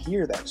anybody getting to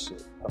hear that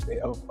shit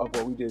of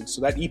what we did.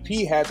 So that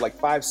EP had like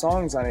 5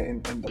 songs on it,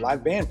 and the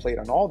live band played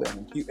on all of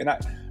them. And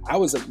I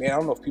was like, man, I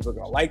don't know if people are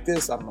gonna like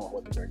this. I don't know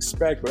what they're gonna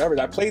expect, whatever.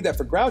 And I played that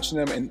for Grouch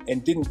and them,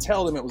 and didn't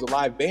tell them it was a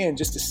live band,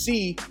 just to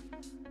see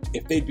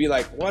if they'd be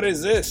like, what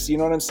is this? You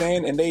know what I'm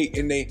saying? And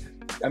they.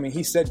 I mean,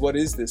 he said, "What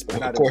is this?" But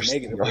not in a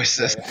negative way.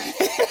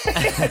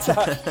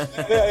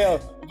 Yeah.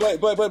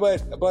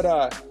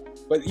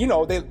 But you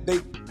know,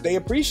 they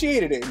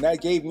appreciated it, and that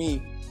gave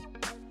me,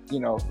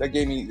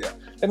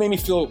 that made me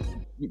feel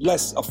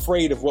less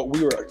afraid of what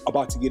we were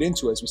about to get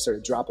into as we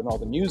started dropping all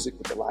the music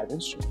with the live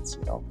instruments.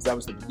 You know, because that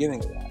was the beginning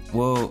of that.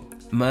 Well,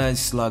 Murs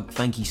Slug,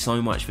 thank you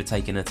so much for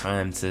taking the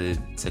time to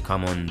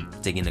come on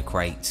Digging the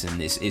Crates,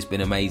 and it's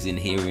been amazing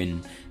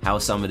hearing how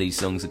some of these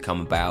songs have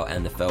come about,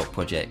 and the Felt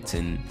project,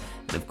 and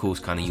of course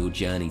kind of your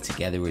journey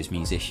together as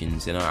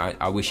musicians. And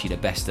I wish you the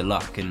best of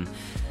luck, and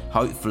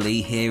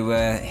hopefully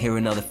hear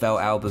another Felt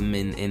album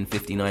in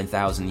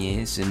 59,000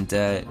 years, and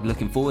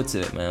looking forward to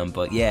it, man.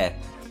 But yeah,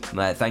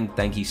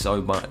 thank you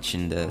so much,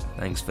 and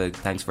thanks for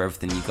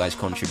everything you guys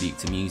contribute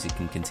to music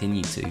and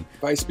continue to.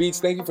 Vice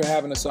Beats, thank you for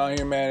having us on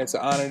here, man. It's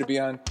an honor to be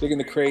on Digging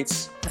the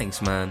Crates.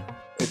 Thanks, man.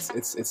 It's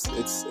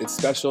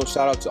special.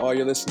 Shout out to all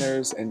your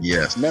listeners, and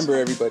yes, remember,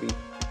 everybody,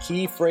 the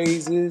key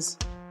phrase is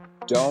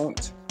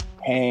don't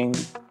hang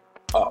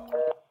up.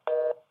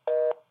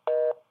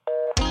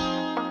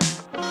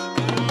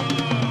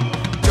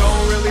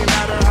 Don't really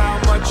matter how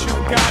much you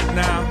got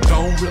now.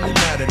 Don't really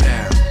matter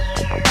now.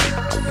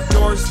 The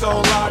door's so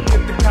locked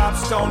that the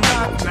cops don't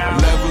knock now.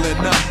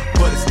 Leveling up,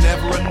 but it's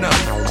never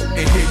enough.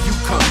 And here you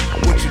come,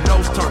 with your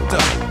nose turned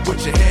up,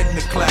 with your head in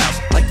the clouds,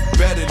 like you're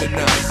better than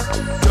us.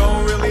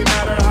 Don't really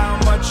matter how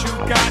much you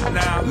got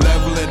now.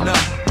 Leveling up,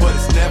 but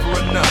it's never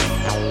enough.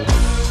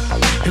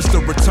 It's the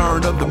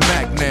return of the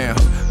Mac now.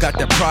 Got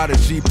that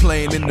Prodigy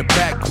playing in the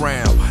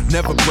background.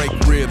 Never break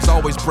ribs,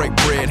 always break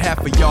bread. Half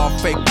of y'all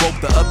fake broke,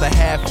 the other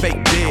half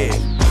fake dead.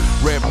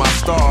 Read my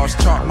stars,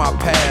 chart my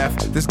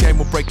path. This game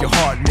will break your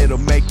heart and it'll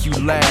make you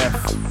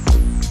laugh.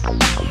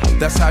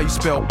 That's how you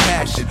spell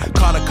passion.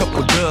 Caught a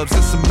couple dubs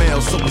and some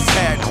mail, so it's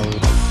happening.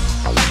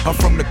 I'm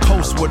from the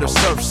coast where the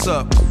surf's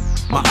up.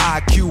 My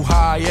IQ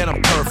high and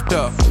I'm turfed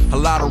up. A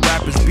lot of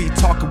rappers be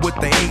talking what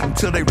they ain't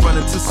until they run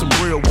into some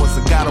real ones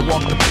and gotta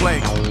walk the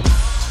plank.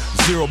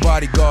 0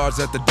 bodyguards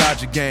at the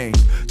Dodger game.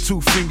 2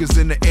 fingers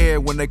in the air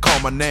when they call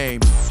my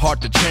name. Hard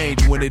to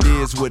change when it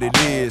is what it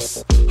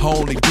is. I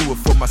only do it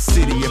for my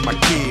city and my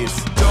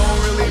kids.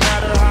 Don't really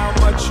matter how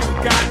much you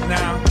got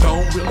now.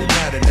 Don't really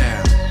matter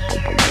now.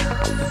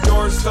 The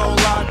door's so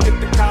locked that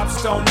the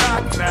cops don't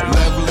knock now.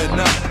 Leveling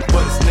up,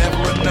 but it's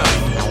never enough.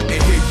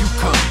 And here you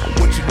come,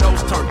 with your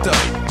nose turned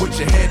up, with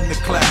your head in the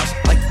clouds,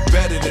 like you're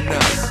better than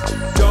us.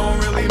 Don't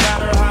really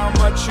matter how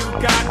much you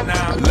got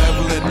now.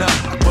 Leveling up,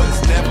 but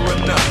it's never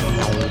enough.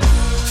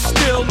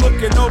 Still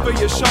looking over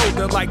your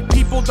shoulder like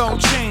people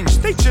don't change,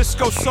 they just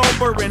go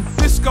sober. And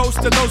this goes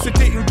to those that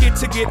didn't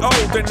get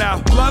older now.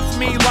 Love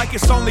me like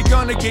it's only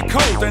gonna get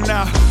colder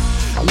now.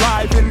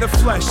 Live in the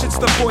flesh, it's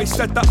the voice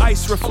that the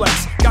ice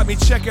reflects. Got me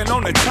checking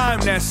on the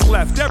time that's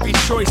left. Every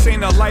choice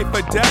ain't a life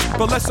or death,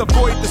 but let's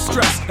avoid the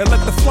stress and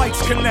let the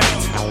flights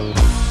connect.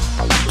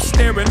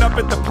 Staring up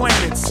at the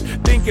planets,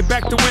 thinking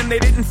back to when they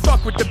didn't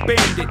fuck with the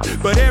bandit.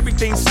 But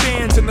everything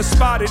stands in the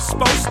spot it's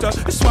supposed to.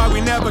 That's why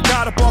we never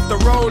got up off the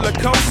roller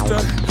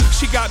coaster.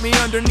 She got me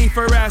underneath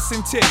her ass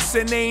and tits,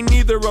 and ain't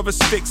neither of us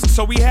fixed,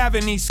 so we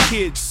having these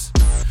kids.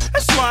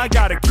 That's why I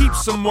gotta keep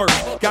some work.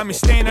 Got me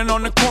standing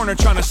on the corner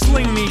trying to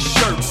sling these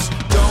shirts.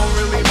 Don't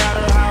really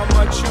matter how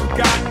much you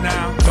got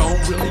now. Don't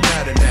really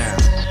matter now.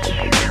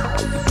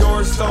 The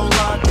door's so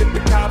locked that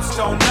the cops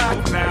don't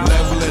knock now.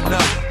 Leveling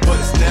up, but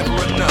it's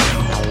never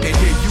enough. And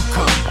here you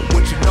come,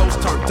 with your nose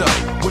turned up,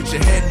 with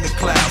your head in the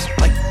clouds,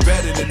 like you're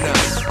better than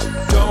us.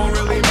 Don't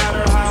really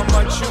matter how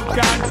much you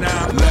got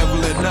now.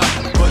 Leveling up,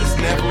 but it's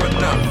never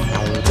enough.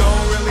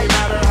 Don't really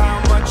matter how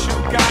much you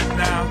got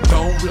now.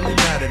 Don't really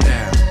matter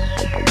now.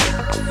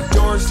 The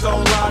door's so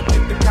locked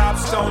that the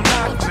cops don't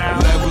knock now.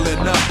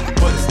 Leveling up,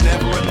 but it's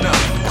never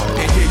enough.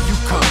 And here you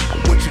come,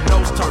 with your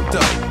nose turned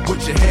up,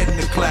 with your head in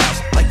the clouds,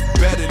 like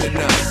you're better than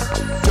us.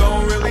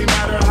 Don't really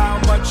matter how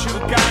much you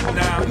got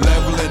now.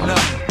 Leveling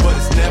up, but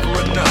it's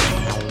never enough.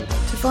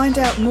 To find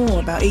out more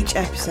about each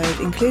episode,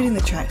 including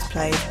the tracks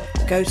played,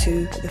 go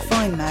to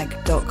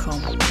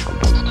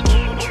thefindmag.com.